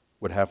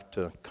would have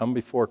to come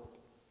before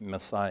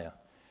Messiah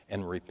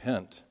and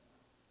repent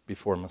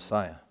before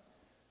Messiah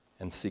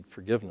and seek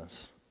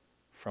forgiveness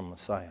from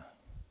Messiah.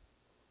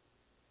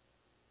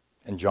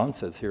 And John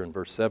says here in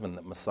verse 7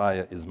 that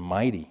Messiah is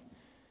mighty.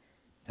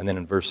 And then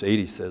in verse 8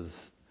 he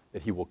says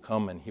that he will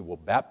come and he will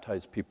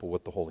baptize people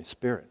with the Holy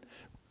Spirit.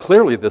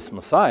 Clearly this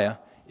Messiah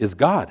is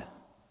God.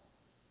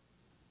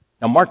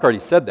 Now Mark already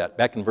said that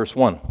back in verse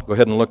 1. Go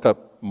ahead and look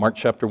up Mark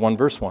chapter 1,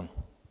 verse 1.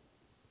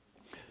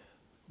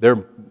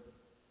 There,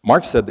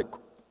 Mark said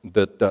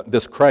that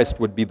this Christ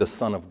would be the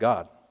Son of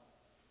God.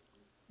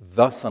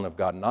 The Son of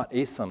God, not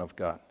a Son of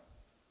God.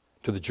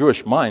 To the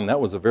Jewish mind, that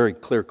was a very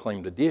clear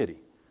claim to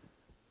deity.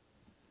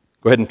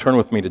 Go ahead and turn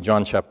with me to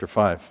John chapter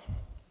 5.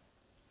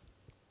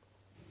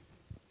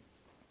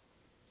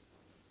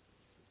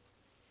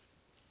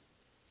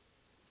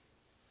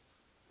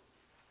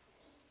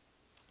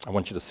 I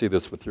want you to see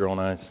this with your own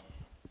eyes.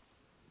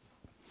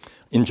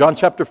 In John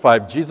chapter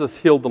 5, Jesus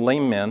healed the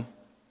lame man,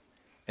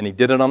 and he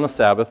did it on the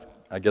Sabbath,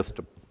 I guess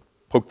to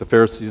poke the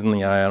Pharisees in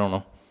the eye, I don't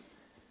know.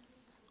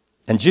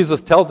 And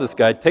Jesus tells this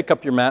guy, take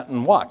up your mat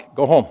and walk,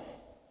 go home.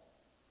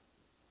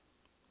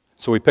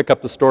 So we pick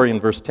up the story in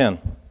verse 10.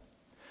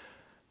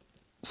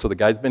 So the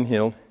guy's been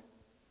healed.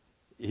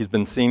 He's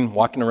been seen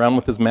walking around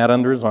with his mat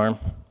under his arm.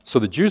 So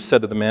the Jews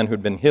said to the man who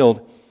had been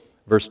healed,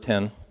 verse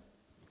 10,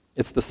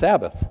 it's the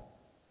Sabbath,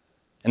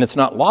 and it's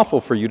not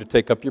lawful for you to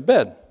take up your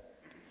bed.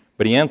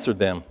 But he answered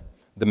them,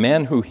 the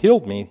man who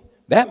healed me,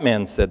 that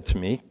man said to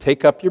me,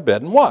 take up your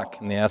bed and walk.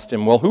 And they asked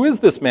him, well, who is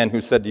this man who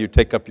said to you,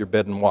 take up your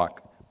bed and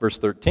walk? Verse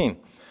 13.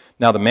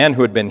 Now the man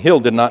who had been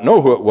healed did not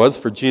know who it was,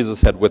 for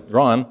Jesus had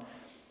withdrawn,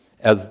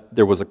 as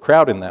there was a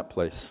crowd in that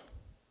place.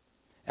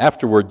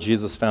 Afterward,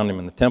 Jesus found him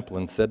in the temple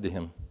and said to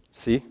him,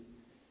 see,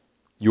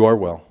 you are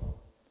well.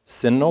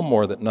 Sin no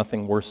more, that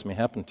nothing worse may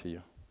happen to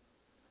you.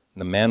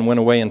 And the man went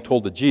away and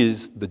told the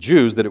Jews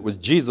that it was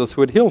Jesus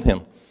who had healed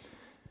him.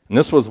 And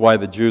this was why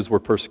the Jews were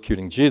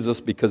persecuting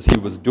Jesus, because he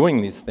was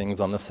doing these things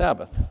on the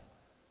Sabbath.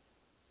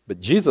 But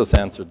Jesus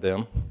answered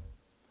them,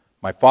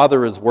 my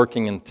Father is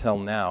working until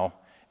now,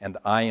 and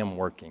I am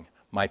working.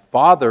 My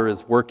Father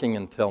is working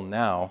until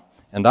now,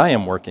 and I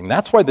am working.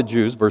 That's why the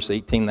Jews, verse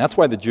 18, that's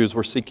why the Jews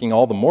were seeking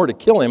all the more to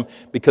kill him,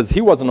 because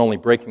he wasn't only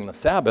breaking the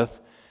Sabbath,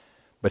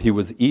 but he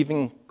was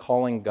even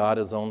calling God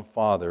his own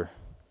Father,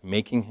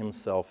 making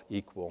himself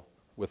equal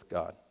with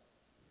God.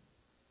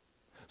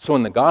 So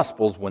in the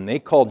Gospels, when they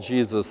call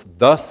Jesus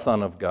the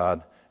Son of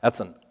God, that's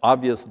an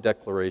obvious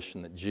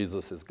declaration that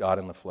Jesus is God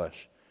in the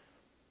flesh.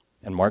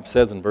 And Mark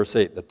says in verse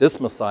 8 that this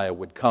Messiah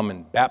would come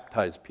and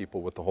baptize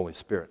people with the Holy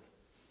Spirit.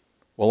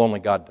 Well, only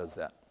God does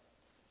that.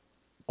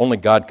 Only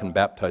God can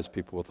baptize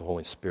people with the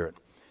Holy Spirit.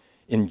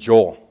 In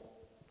Joel,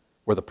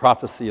 where the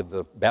prophecy of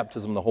the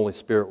baptism of the Holy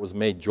Spirit was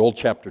made, Joel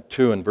chapter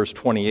 2 and verse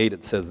 28,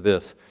 it says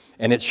this,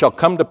 and it shall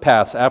come to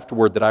pass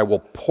afterward that I will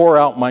pour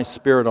out my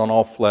Spirit on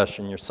all flesh,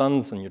 and your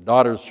sons and your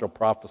daughters shall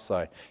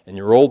prophesy, and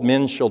your old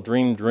men shall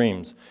dream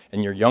dreams,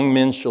 and your young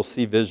men shall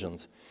see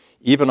visions.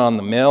 Even on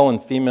the male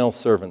and female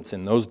servants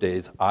in those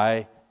days,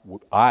 I,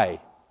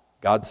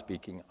 God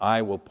speaking,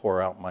 I will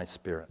pour out my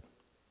Spirit.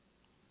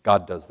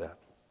 God does that.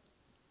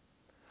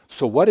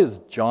 So what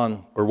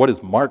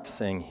is Mark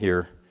saying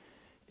here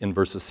in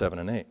verses 7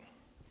 and 8?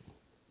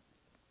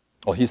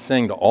 Well, he's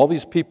saying to all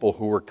these people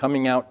who were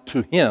coming out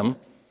to him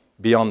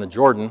beyond the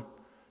Jordan,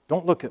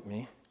 don't look at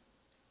me.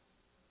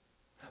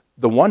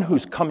 The one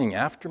who's coming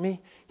after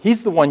me,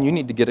 he's the one you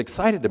need to get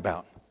excited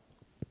about.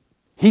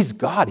 He's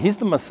God. He's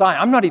the Messiah.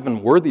 I'm not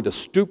even worthy to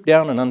stoop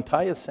down and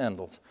untie his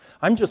sandals.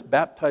 I'm just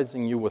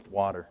baptizing you with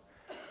water.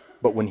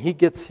 But when he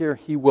gets here,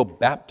 he will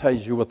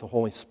baptize you with the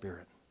Holy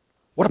Spirit.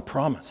 What a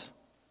promise.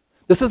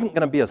 This isn't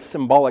going to be a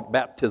symbolic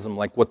baptism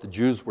like what the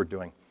Jews were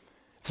doing.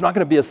 It's not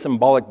going to be a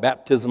symbolic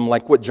baptism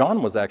like what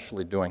John was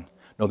actually doing.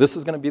 No, this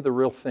is going to be the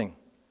real thing,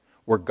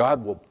 where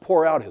God will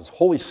pour out his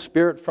Holy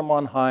Spirit from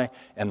on high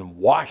and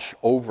wash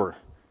over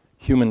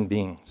human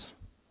beings.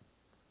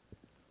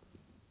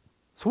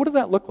 So what does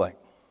that look like?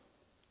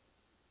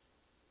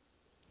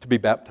 To be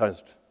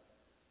baptized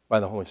by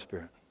the Holy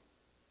Spirit.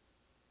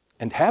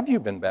 And have you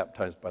been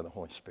baptized by the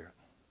Holy Spirit?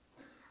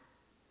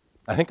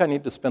 I think I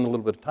need to spend a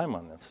little bit of time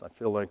on this. I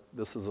feel like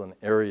this is an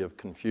area of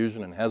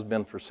confusion and has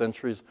been for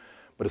centuries,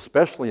 but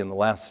especially in the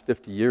last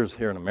 50 years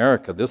here in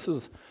America, this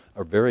is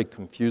a very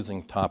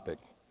confusing topic.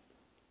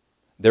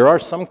 There are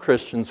some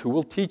Christians who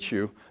will teach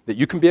you that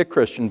you can be a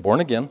Christian,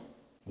 born again,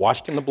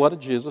 washed in the blood of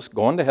Jesus,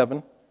 going to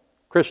heaven,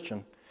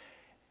 Christian,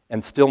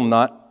 and still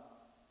not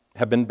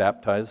have been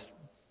baptized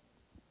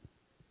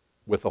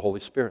with the Holy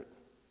Spirit.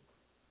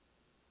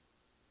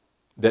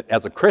 That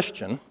as a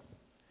Christian,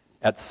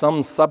 at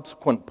some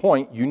subsequent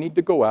point, you need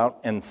to go out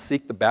and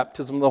seek the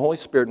baptism of the Holy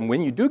Spirit. And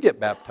when you do get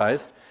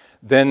baptized,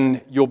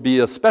 then you'll be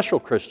a special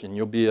Christian.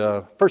 You'll be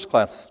a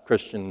first-class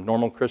Christian.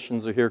 Normal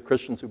Christians are here.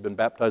 Christians who've been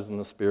baptized in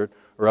the Spirit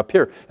are up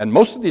here. And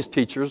most of these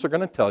teachers are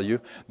going to tell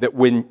you that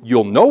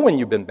you'll know when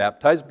you've been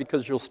baptized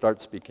because you'll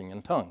start speaking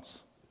in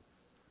tongues.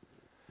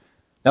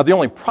 Now, the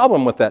only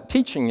problem with that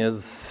teaching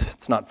is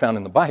it's not found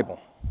in the Bible.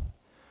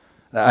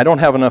 I don't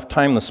have enough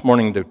time this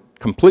morning to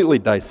completely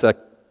dissect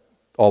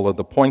all of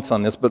the points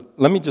on this, but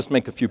let me just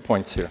make a few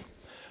points here.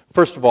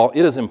 First of all,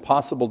 it is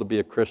impossible to be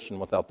a Christian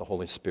without the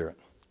Holy Spirit.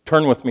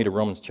 Turn with me to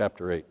Romans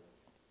chapter 8.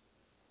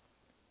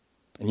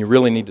 And you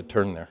really need to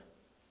turn there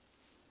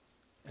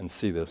and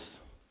see this.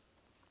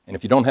 And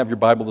if you don't have your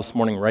Bible this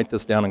morning, write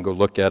this down and go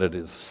look at it. It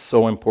is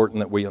so important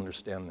that we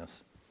understand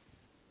this.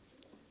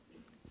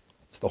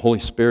 It's the Holy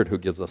Spirit who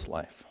gives us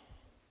life.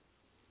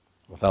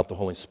 Without the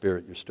Holy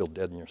Spirit, you're still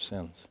dead in your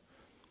sins.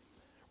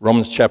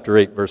 Romans chapter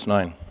 8, verse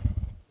 9.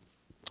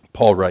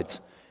 Paul writes,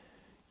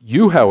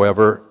 you,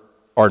 however,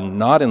 are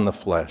not in the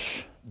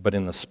flesh, but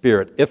in the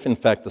Spirit, if in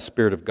fact the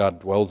Spirit of God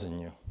dwells in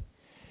you.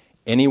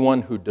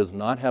 Anyone who does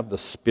not have the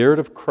Spirit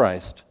of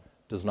Christ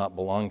does not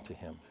belong to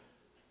him.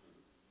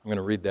 I'm going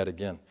to read that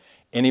again.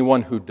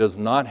 Anyone who does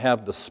not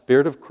have the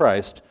Spirit of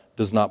Christ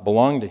does not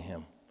belong to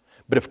him.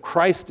 But if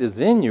Christ is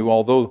in you,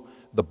 although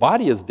the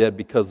body is dead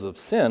because of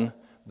sin,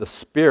 the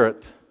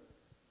Spirit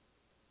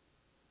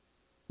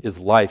is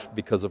life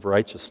because of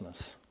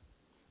righteousness.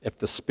 If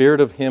the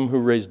Spirit of him who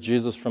raised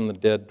Jesus from the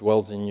dead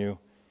dwells in you,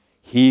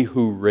 he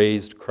who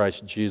raised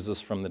Christ Jesus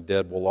from the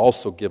dead will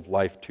also give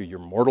life to your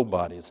mortal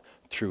bodies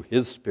through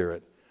his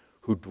Spirit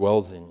who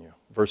dwells in you.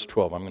 Verse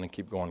 12, I'm going to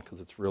keep going because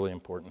it's really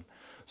important.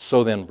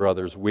 So then,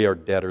 brothers, we are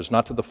debtors,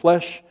 not to the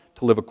flesh,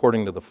 to live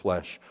according to the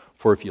flesh.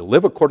 For if you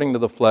live according to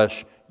the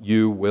flesh,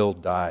 you will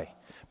die.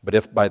 But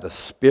if by the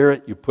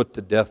Spirit you put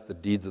to death the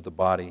deeds of the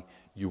body,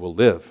 you will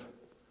live.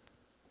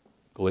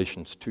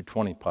 Galatians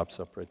 2:20 pops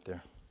up right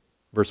there.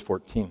 Verse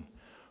 14,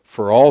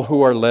 for all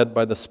who are led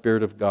by the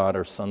Spirit of God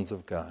are sons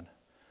of God.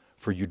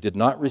 For you did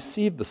not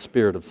receive the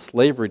spirit of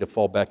slavery to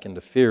fall back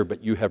into fear,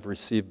 but you have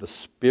received the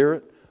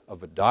Spirit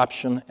of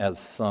adoption as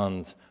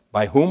sons,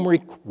 by whom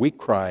we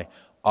cry,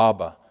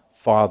 Abba,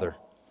 Father.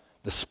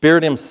 The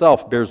Spirit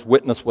himself bears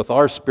witness with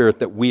our spirit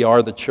that we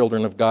are the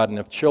children of God, and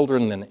if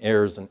children, then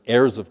heirs, and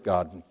heirs of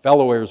God, and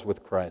fellow heirs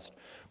with Christ,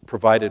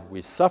 provided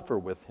we suffer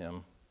with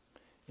him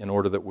in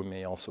order that we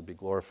may also be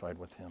glorified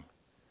with him.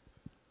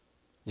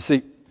 You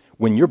see,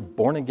 when you're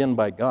born again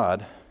by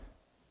God,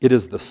 it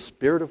is the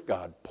Spirit of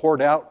God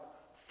poured out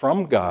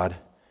from God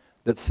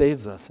that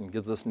saves us and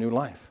gives us new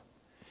life.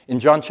 In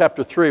John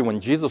chapter 3,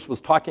 when Jesus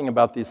was talking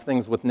about these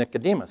things with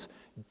Nicodemus,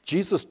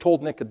 Jesus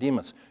told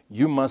Nicodemus,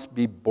 you must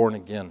be born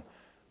again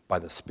by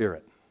the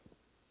Spirit.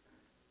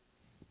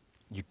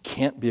 You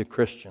can't be a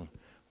Christian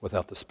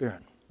without the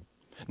Spirit.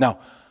 Now,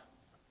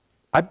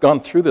 I've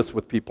gone through this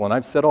with people, and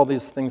I've said all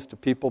these things to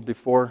people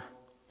before,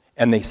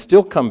 and they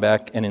still come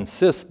back and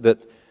insist that,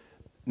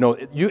 no,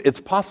 it's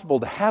possible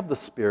to have the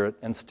Spirit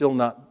and still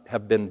not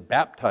have been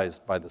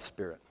baptized by the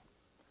Spirit.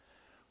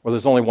 Well,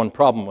 there's only one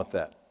problem with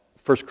that.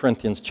 1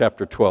 Corinthians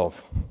chapter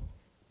 12.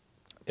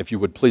 If you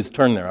would please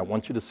turn there. I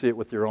want you to see it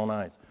with your own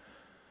eyes.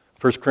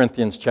 1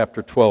 Corinthians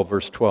chapter 12,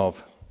 verse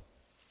 12.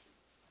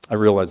 I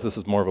realize this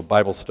is more of a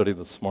Bible study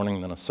this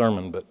morning than a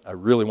sermon, but I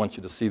really want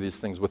you to see these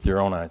things with your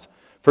own eyes.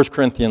 1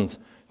 Corinthians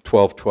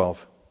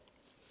 12:12.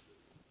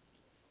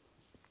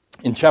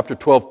 In chapter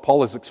 12,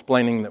 Paul is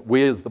explaining that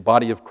we as the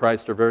body of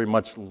Christ are very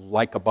much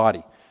like a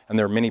body. And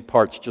there are many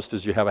parts, just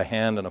as you have a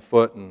hand and a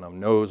foot and a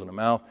nose and a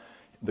mouth.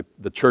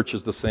 The church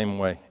is the same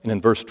way. And in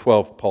verse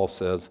 12, Paul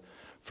says,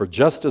 for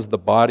just as the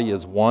body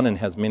is one and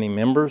has many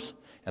members,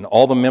 and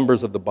all the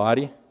members of the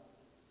body,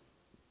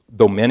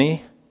 though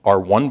many, are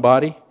one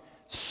body,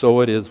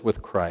 so it is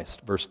with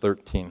Christ. Verse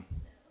 13.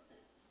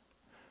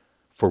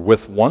 For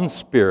with one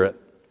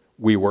Spirit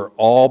we were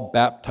all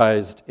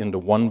baptized into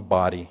one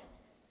body.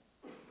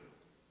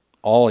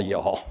 All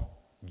y'all,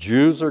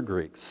 Jews or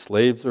Greeks,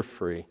 slaves or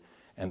free,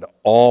 and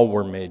all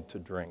were made to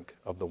drink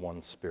of the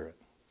one Spirit.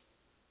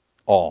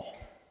 All.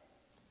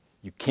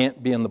 You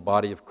can't be in the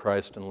body of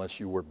Christ unless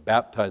you were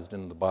baptized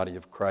into the body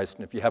of Christ.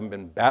 And if you haven't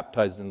been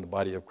baptized in the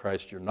body of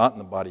Christ, you're not in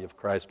the body of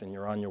Christ and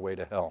you're on your way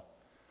to hell.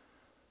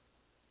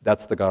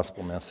 That's the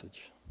gospel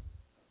message.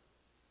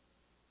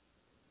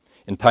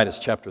 In Titus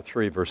chapter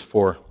 3, verse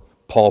 4,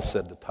 Paul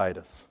said to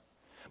Titus,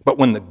 but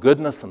when the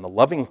goodness and the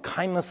loving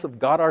kindness of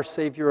God our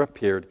Savior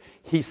appeared,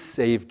 he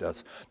saved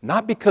us,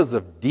 not because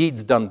of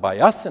deeds done by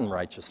us in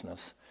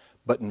righteousness,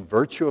 but in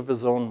virtue of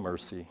his own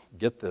mercy,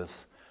 get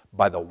this,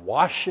 by the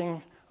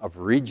washing of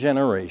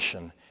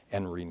regeneration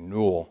and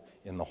renewal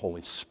in the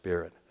Holy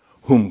Spirit,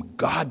 whom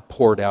God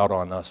poured out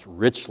on us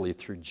richly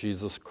through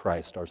Jesus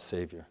Christ our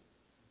Savior.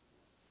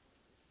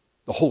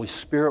 The Holy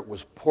Spirit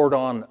was poured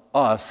on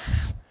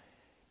us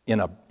in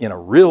a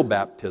real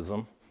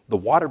baptism. The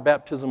water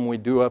baptism we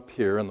do up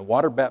here and the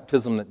water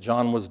baptism that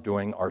John was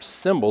doing are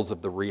symbols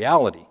of the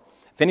reality.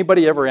 If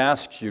anybody ever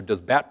asks you,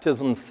 does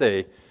baptism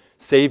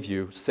save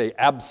you? Say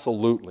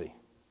absolutely.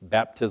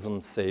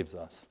 Baptism saves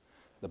us.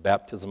 The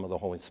baptism of the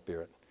Holy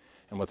Spirit.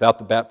 And without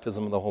the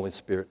baptism of the Holy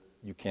Spirit,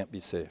 you can't be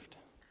saved.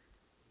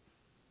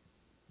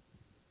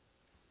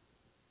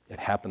 It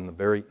happened the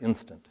very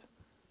instant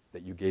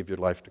that you gave your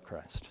life to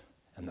Christ.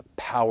 And the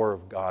power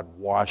of God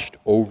washed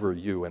over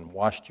you and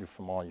washed you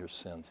from all your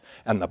sins.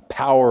 And the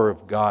power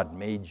of God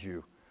made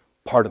you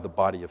part of the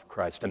body of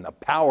Christ. And the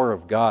power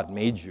of God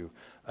made you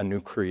a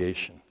new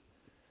creation.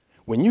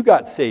 When you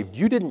got saved,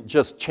 you didn't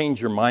just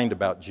change your mind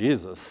about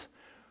Jesus.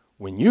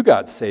 When you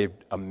got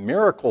saved, a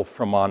miracle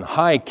from on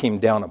high came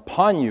down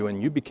upon you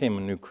and you became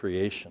a new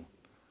creation.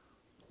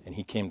 And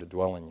he came to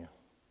dwell in you.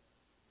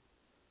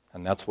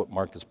 And that's what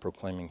Mark is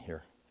proclaiming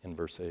here in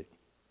verse 8.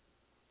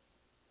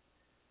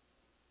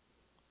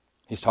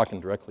 He's talking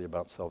directly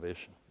about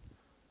salvation.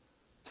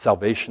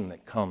 Salvation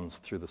that comes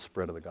through the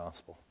spread of the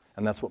gospel.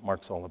 And that's what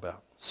Mark's all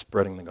about,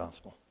 spreading the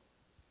gospel.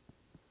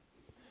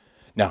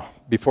 Now,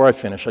 before I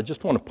finish, I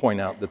just want to point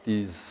out that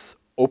these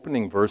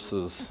opening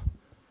verses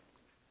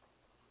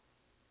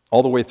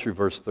all the way through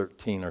verse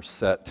 13 are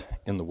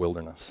set in the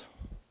wilderness.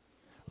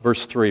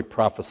 Verse 3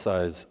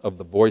 prophesies of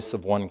the voice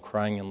of one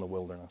crying in the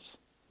wilderness.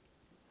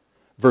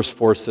 Verse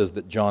 4 says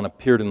that John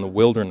appeared in the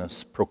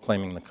wilderness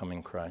proclaiming the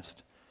coming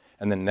Christ.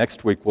 And then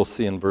next week we'll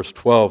see in verse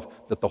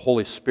 12 that the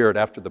Holy Spirit,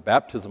 after the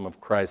baptism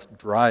of Christ,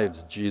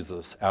 drives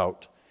Jesus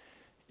out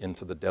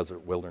into the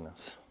desert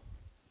wilderness.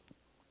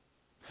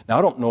 Now,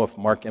 I don't know if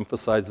Mark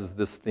emphasizes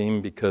this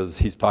theme because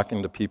he's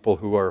talking to people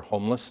who are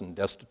homeless and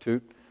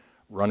destitute,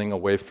 running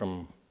away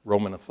from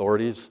Roman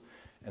authorities,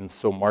 and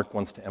so Mark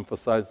wants to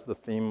emphasize the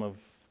theme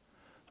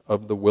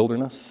of the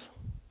wilderness.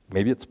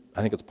 I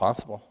think it's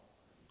possible.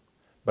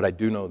 But I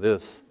do know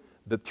this,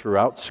 that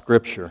throughout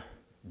Scripture,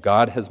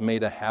 God has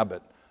made a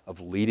habit of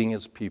leading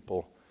his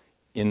people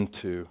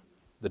into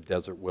the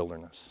desert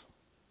wilderness.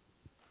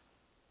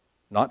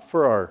 Not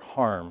for our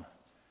harm,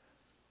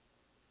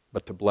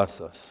 but to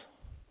bless us.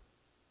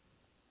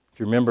 If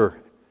you remember,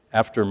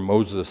 after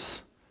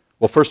Moses,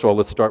 well, first of all,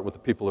 let's start with the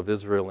people of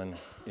Israel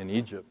in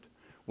Egypt.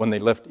 When they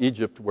left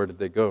Egypt, where did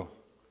they go?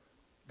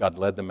 God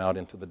led them out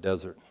into the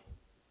desert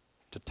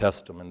to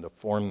test them and to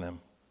form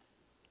them.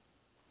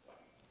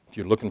 If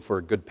you're looking for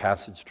a good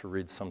passage to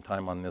read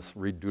sometime on this,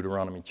 read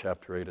Deuteronomy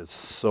chapter 8. It's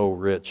so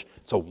rich.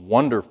 It's a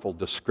wonderful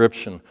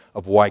description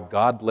of why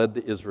God led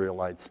the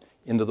Israelites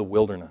into the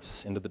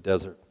wilderness, into the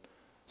desert,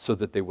 so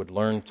that they would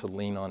learn to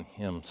lean on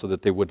him, so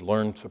that they would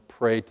learn to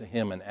pray to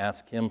him and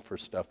ask him for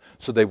stuff,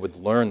 so they would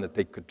learn that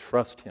they could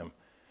trust him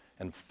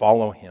and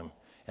follow him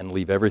and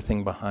leave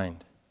everything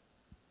behind.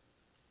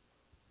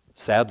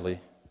 Sadly,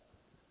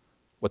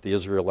 what the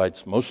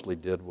Israelites mostly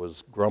did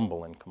was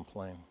grumble and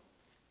complain.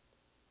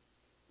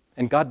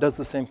 And God does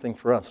the same thing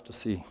for us to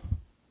see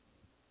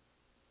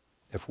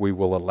if we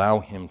will allow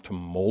him to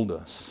mold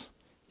us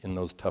in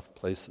those tough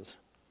places.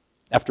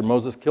 After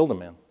Moses killed a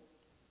man,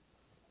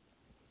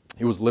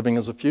 he was living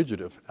as a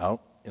fugitive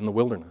out in the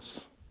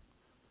wilderness.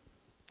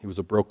 He was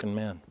a broken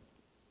man.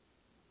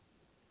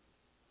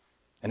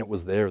 And it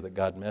was there that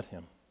God met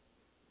him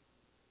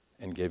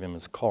and gave him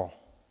his call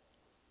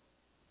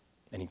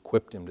and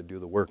equipped him to do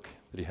the work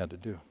that he had to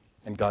do.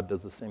 And God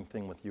does the same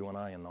thing with you and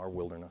I in our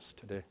wilderness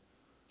today.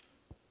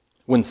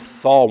 When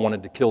Saul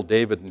wanted to kill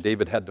David and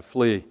David had to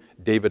flee,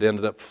 David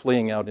ended up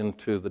fleeing out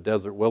into the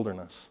desert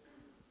wilderness.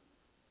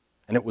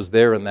 And it was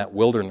there in that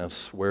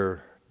wilderness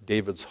where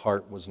David's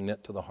heart was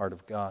knit to the heart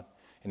of God,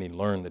 and he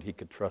learned that he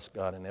could trust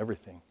God in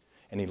everything,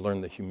 and he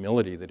learned the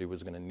humility that he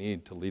was going to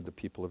need to lead the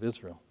people of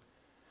Israel.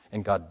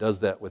 And God does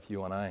that with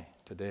you and I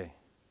today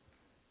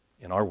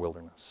in our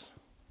wilderness.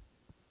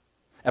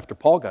 After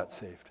Paul got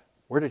saved,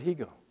 where did he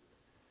go?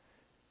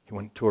 He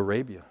went to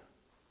Arabia,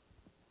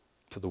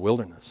 to the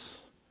wilderness,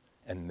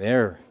 and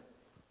there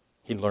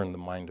he learned the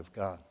mind of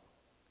God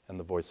and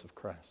the voice of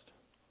Christ.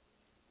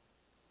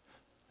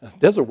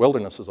 Desert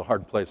wilderness is a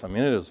hard place. I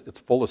mean, it is. It's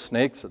full of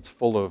snakes. It's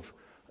full of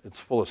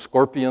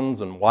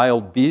scorpions and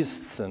wild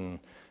beasts and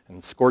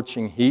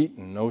scorching heat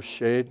and no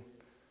shade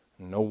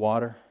and no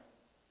water.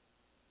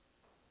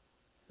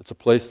 It's a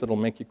place that'll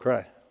make you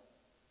cry.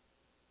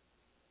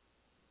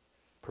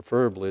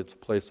 Preferably, it's a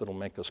place that'll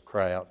make us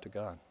cry out to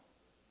God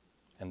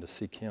and to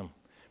seek him,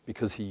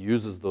 because he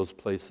uses those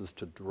places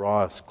to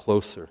draw us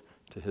closer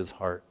to his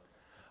heart.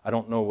 I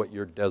don't know what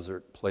your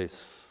desert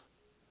place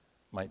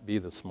might be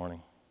this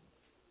morning,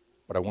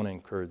 but I want to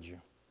encourage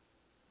you.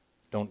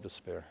 Don't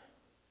despair.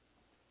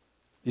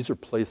 These are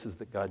places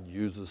that God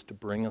uses to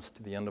bring us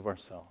to the end of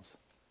ourselves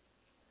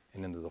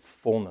and into the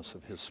fullness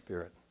of his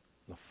Spirit,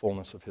 the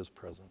fullness of his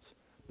presence,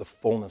 the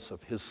fullness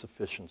of his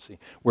sufficiency,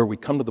 where we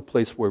come to the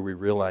place where we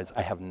realize,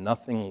 I have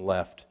nothing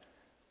left,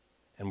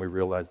 and we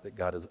realize that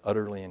God is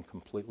utterly and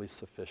completely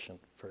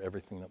sufficient for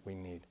everything that we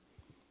need,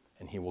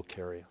 and he will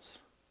carry us,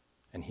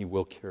 and he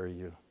will carry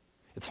you.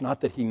 It's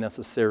not that he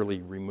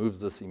necessarily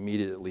removes us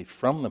immediately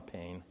from the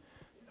pain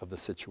of the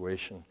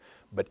situation,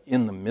 but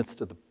in the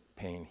midst of the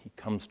pain, he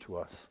comes to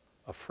us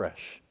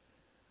afresh.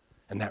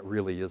 And that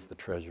really is the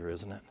treasure,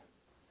 isn't it?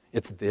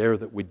 It's there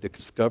that we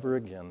discover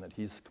again that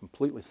he's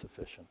completely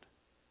sufficient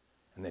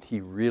and that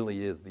he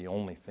really is the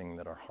only thing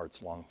that our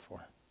hearts long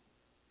for.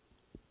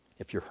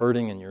 If you're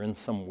hurting and you're in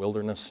some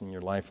wilderness in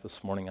your life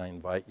this morning, I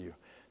invite you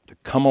to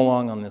come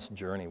along on this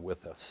journey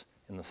with us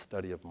in the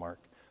study of Mark.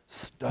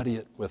 Study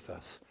it with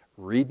us.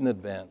 Read in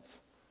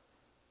advance.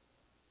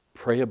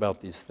 Pray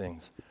about these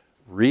things.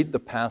 Read the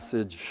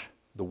passage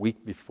the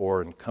week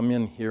before and come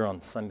in here on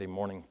Sunday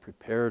morning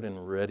prepared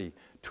and ready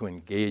to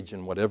engage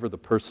in whatever the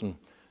person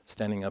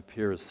standing up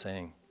here is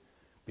saying,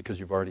 because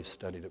you've already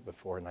studied it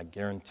before. And I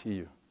guarantee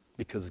you,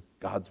 because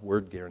God's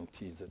word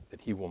guarantees it,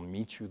 that he will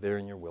meet you there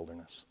in your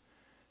wilderness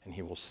and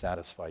he will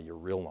satisfy your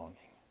real longing.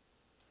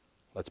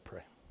 Let's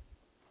pray.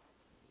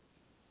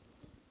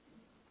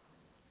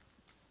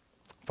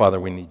 Father,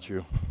 we need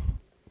you.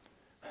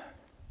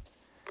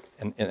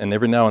 And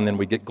every now and then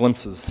we get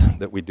glimpses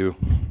that we do.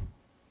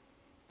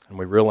 And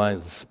we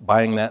realize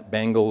buying that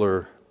bangle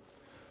or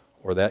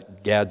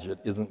that gadget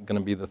isn't going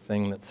to be the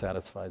thing that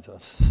satisfies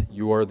us.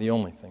 You are the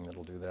only thing that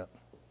will do that.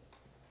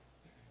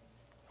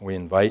 And we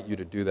invite you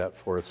to do that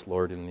for us,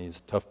 Lord, in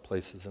these tough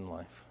places in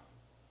life.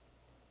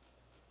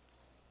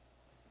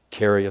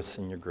 Carry us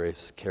in your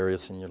grace. Carry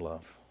us in your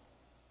love.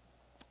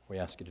 We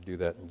ask you to do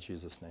that in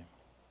Jesus' name.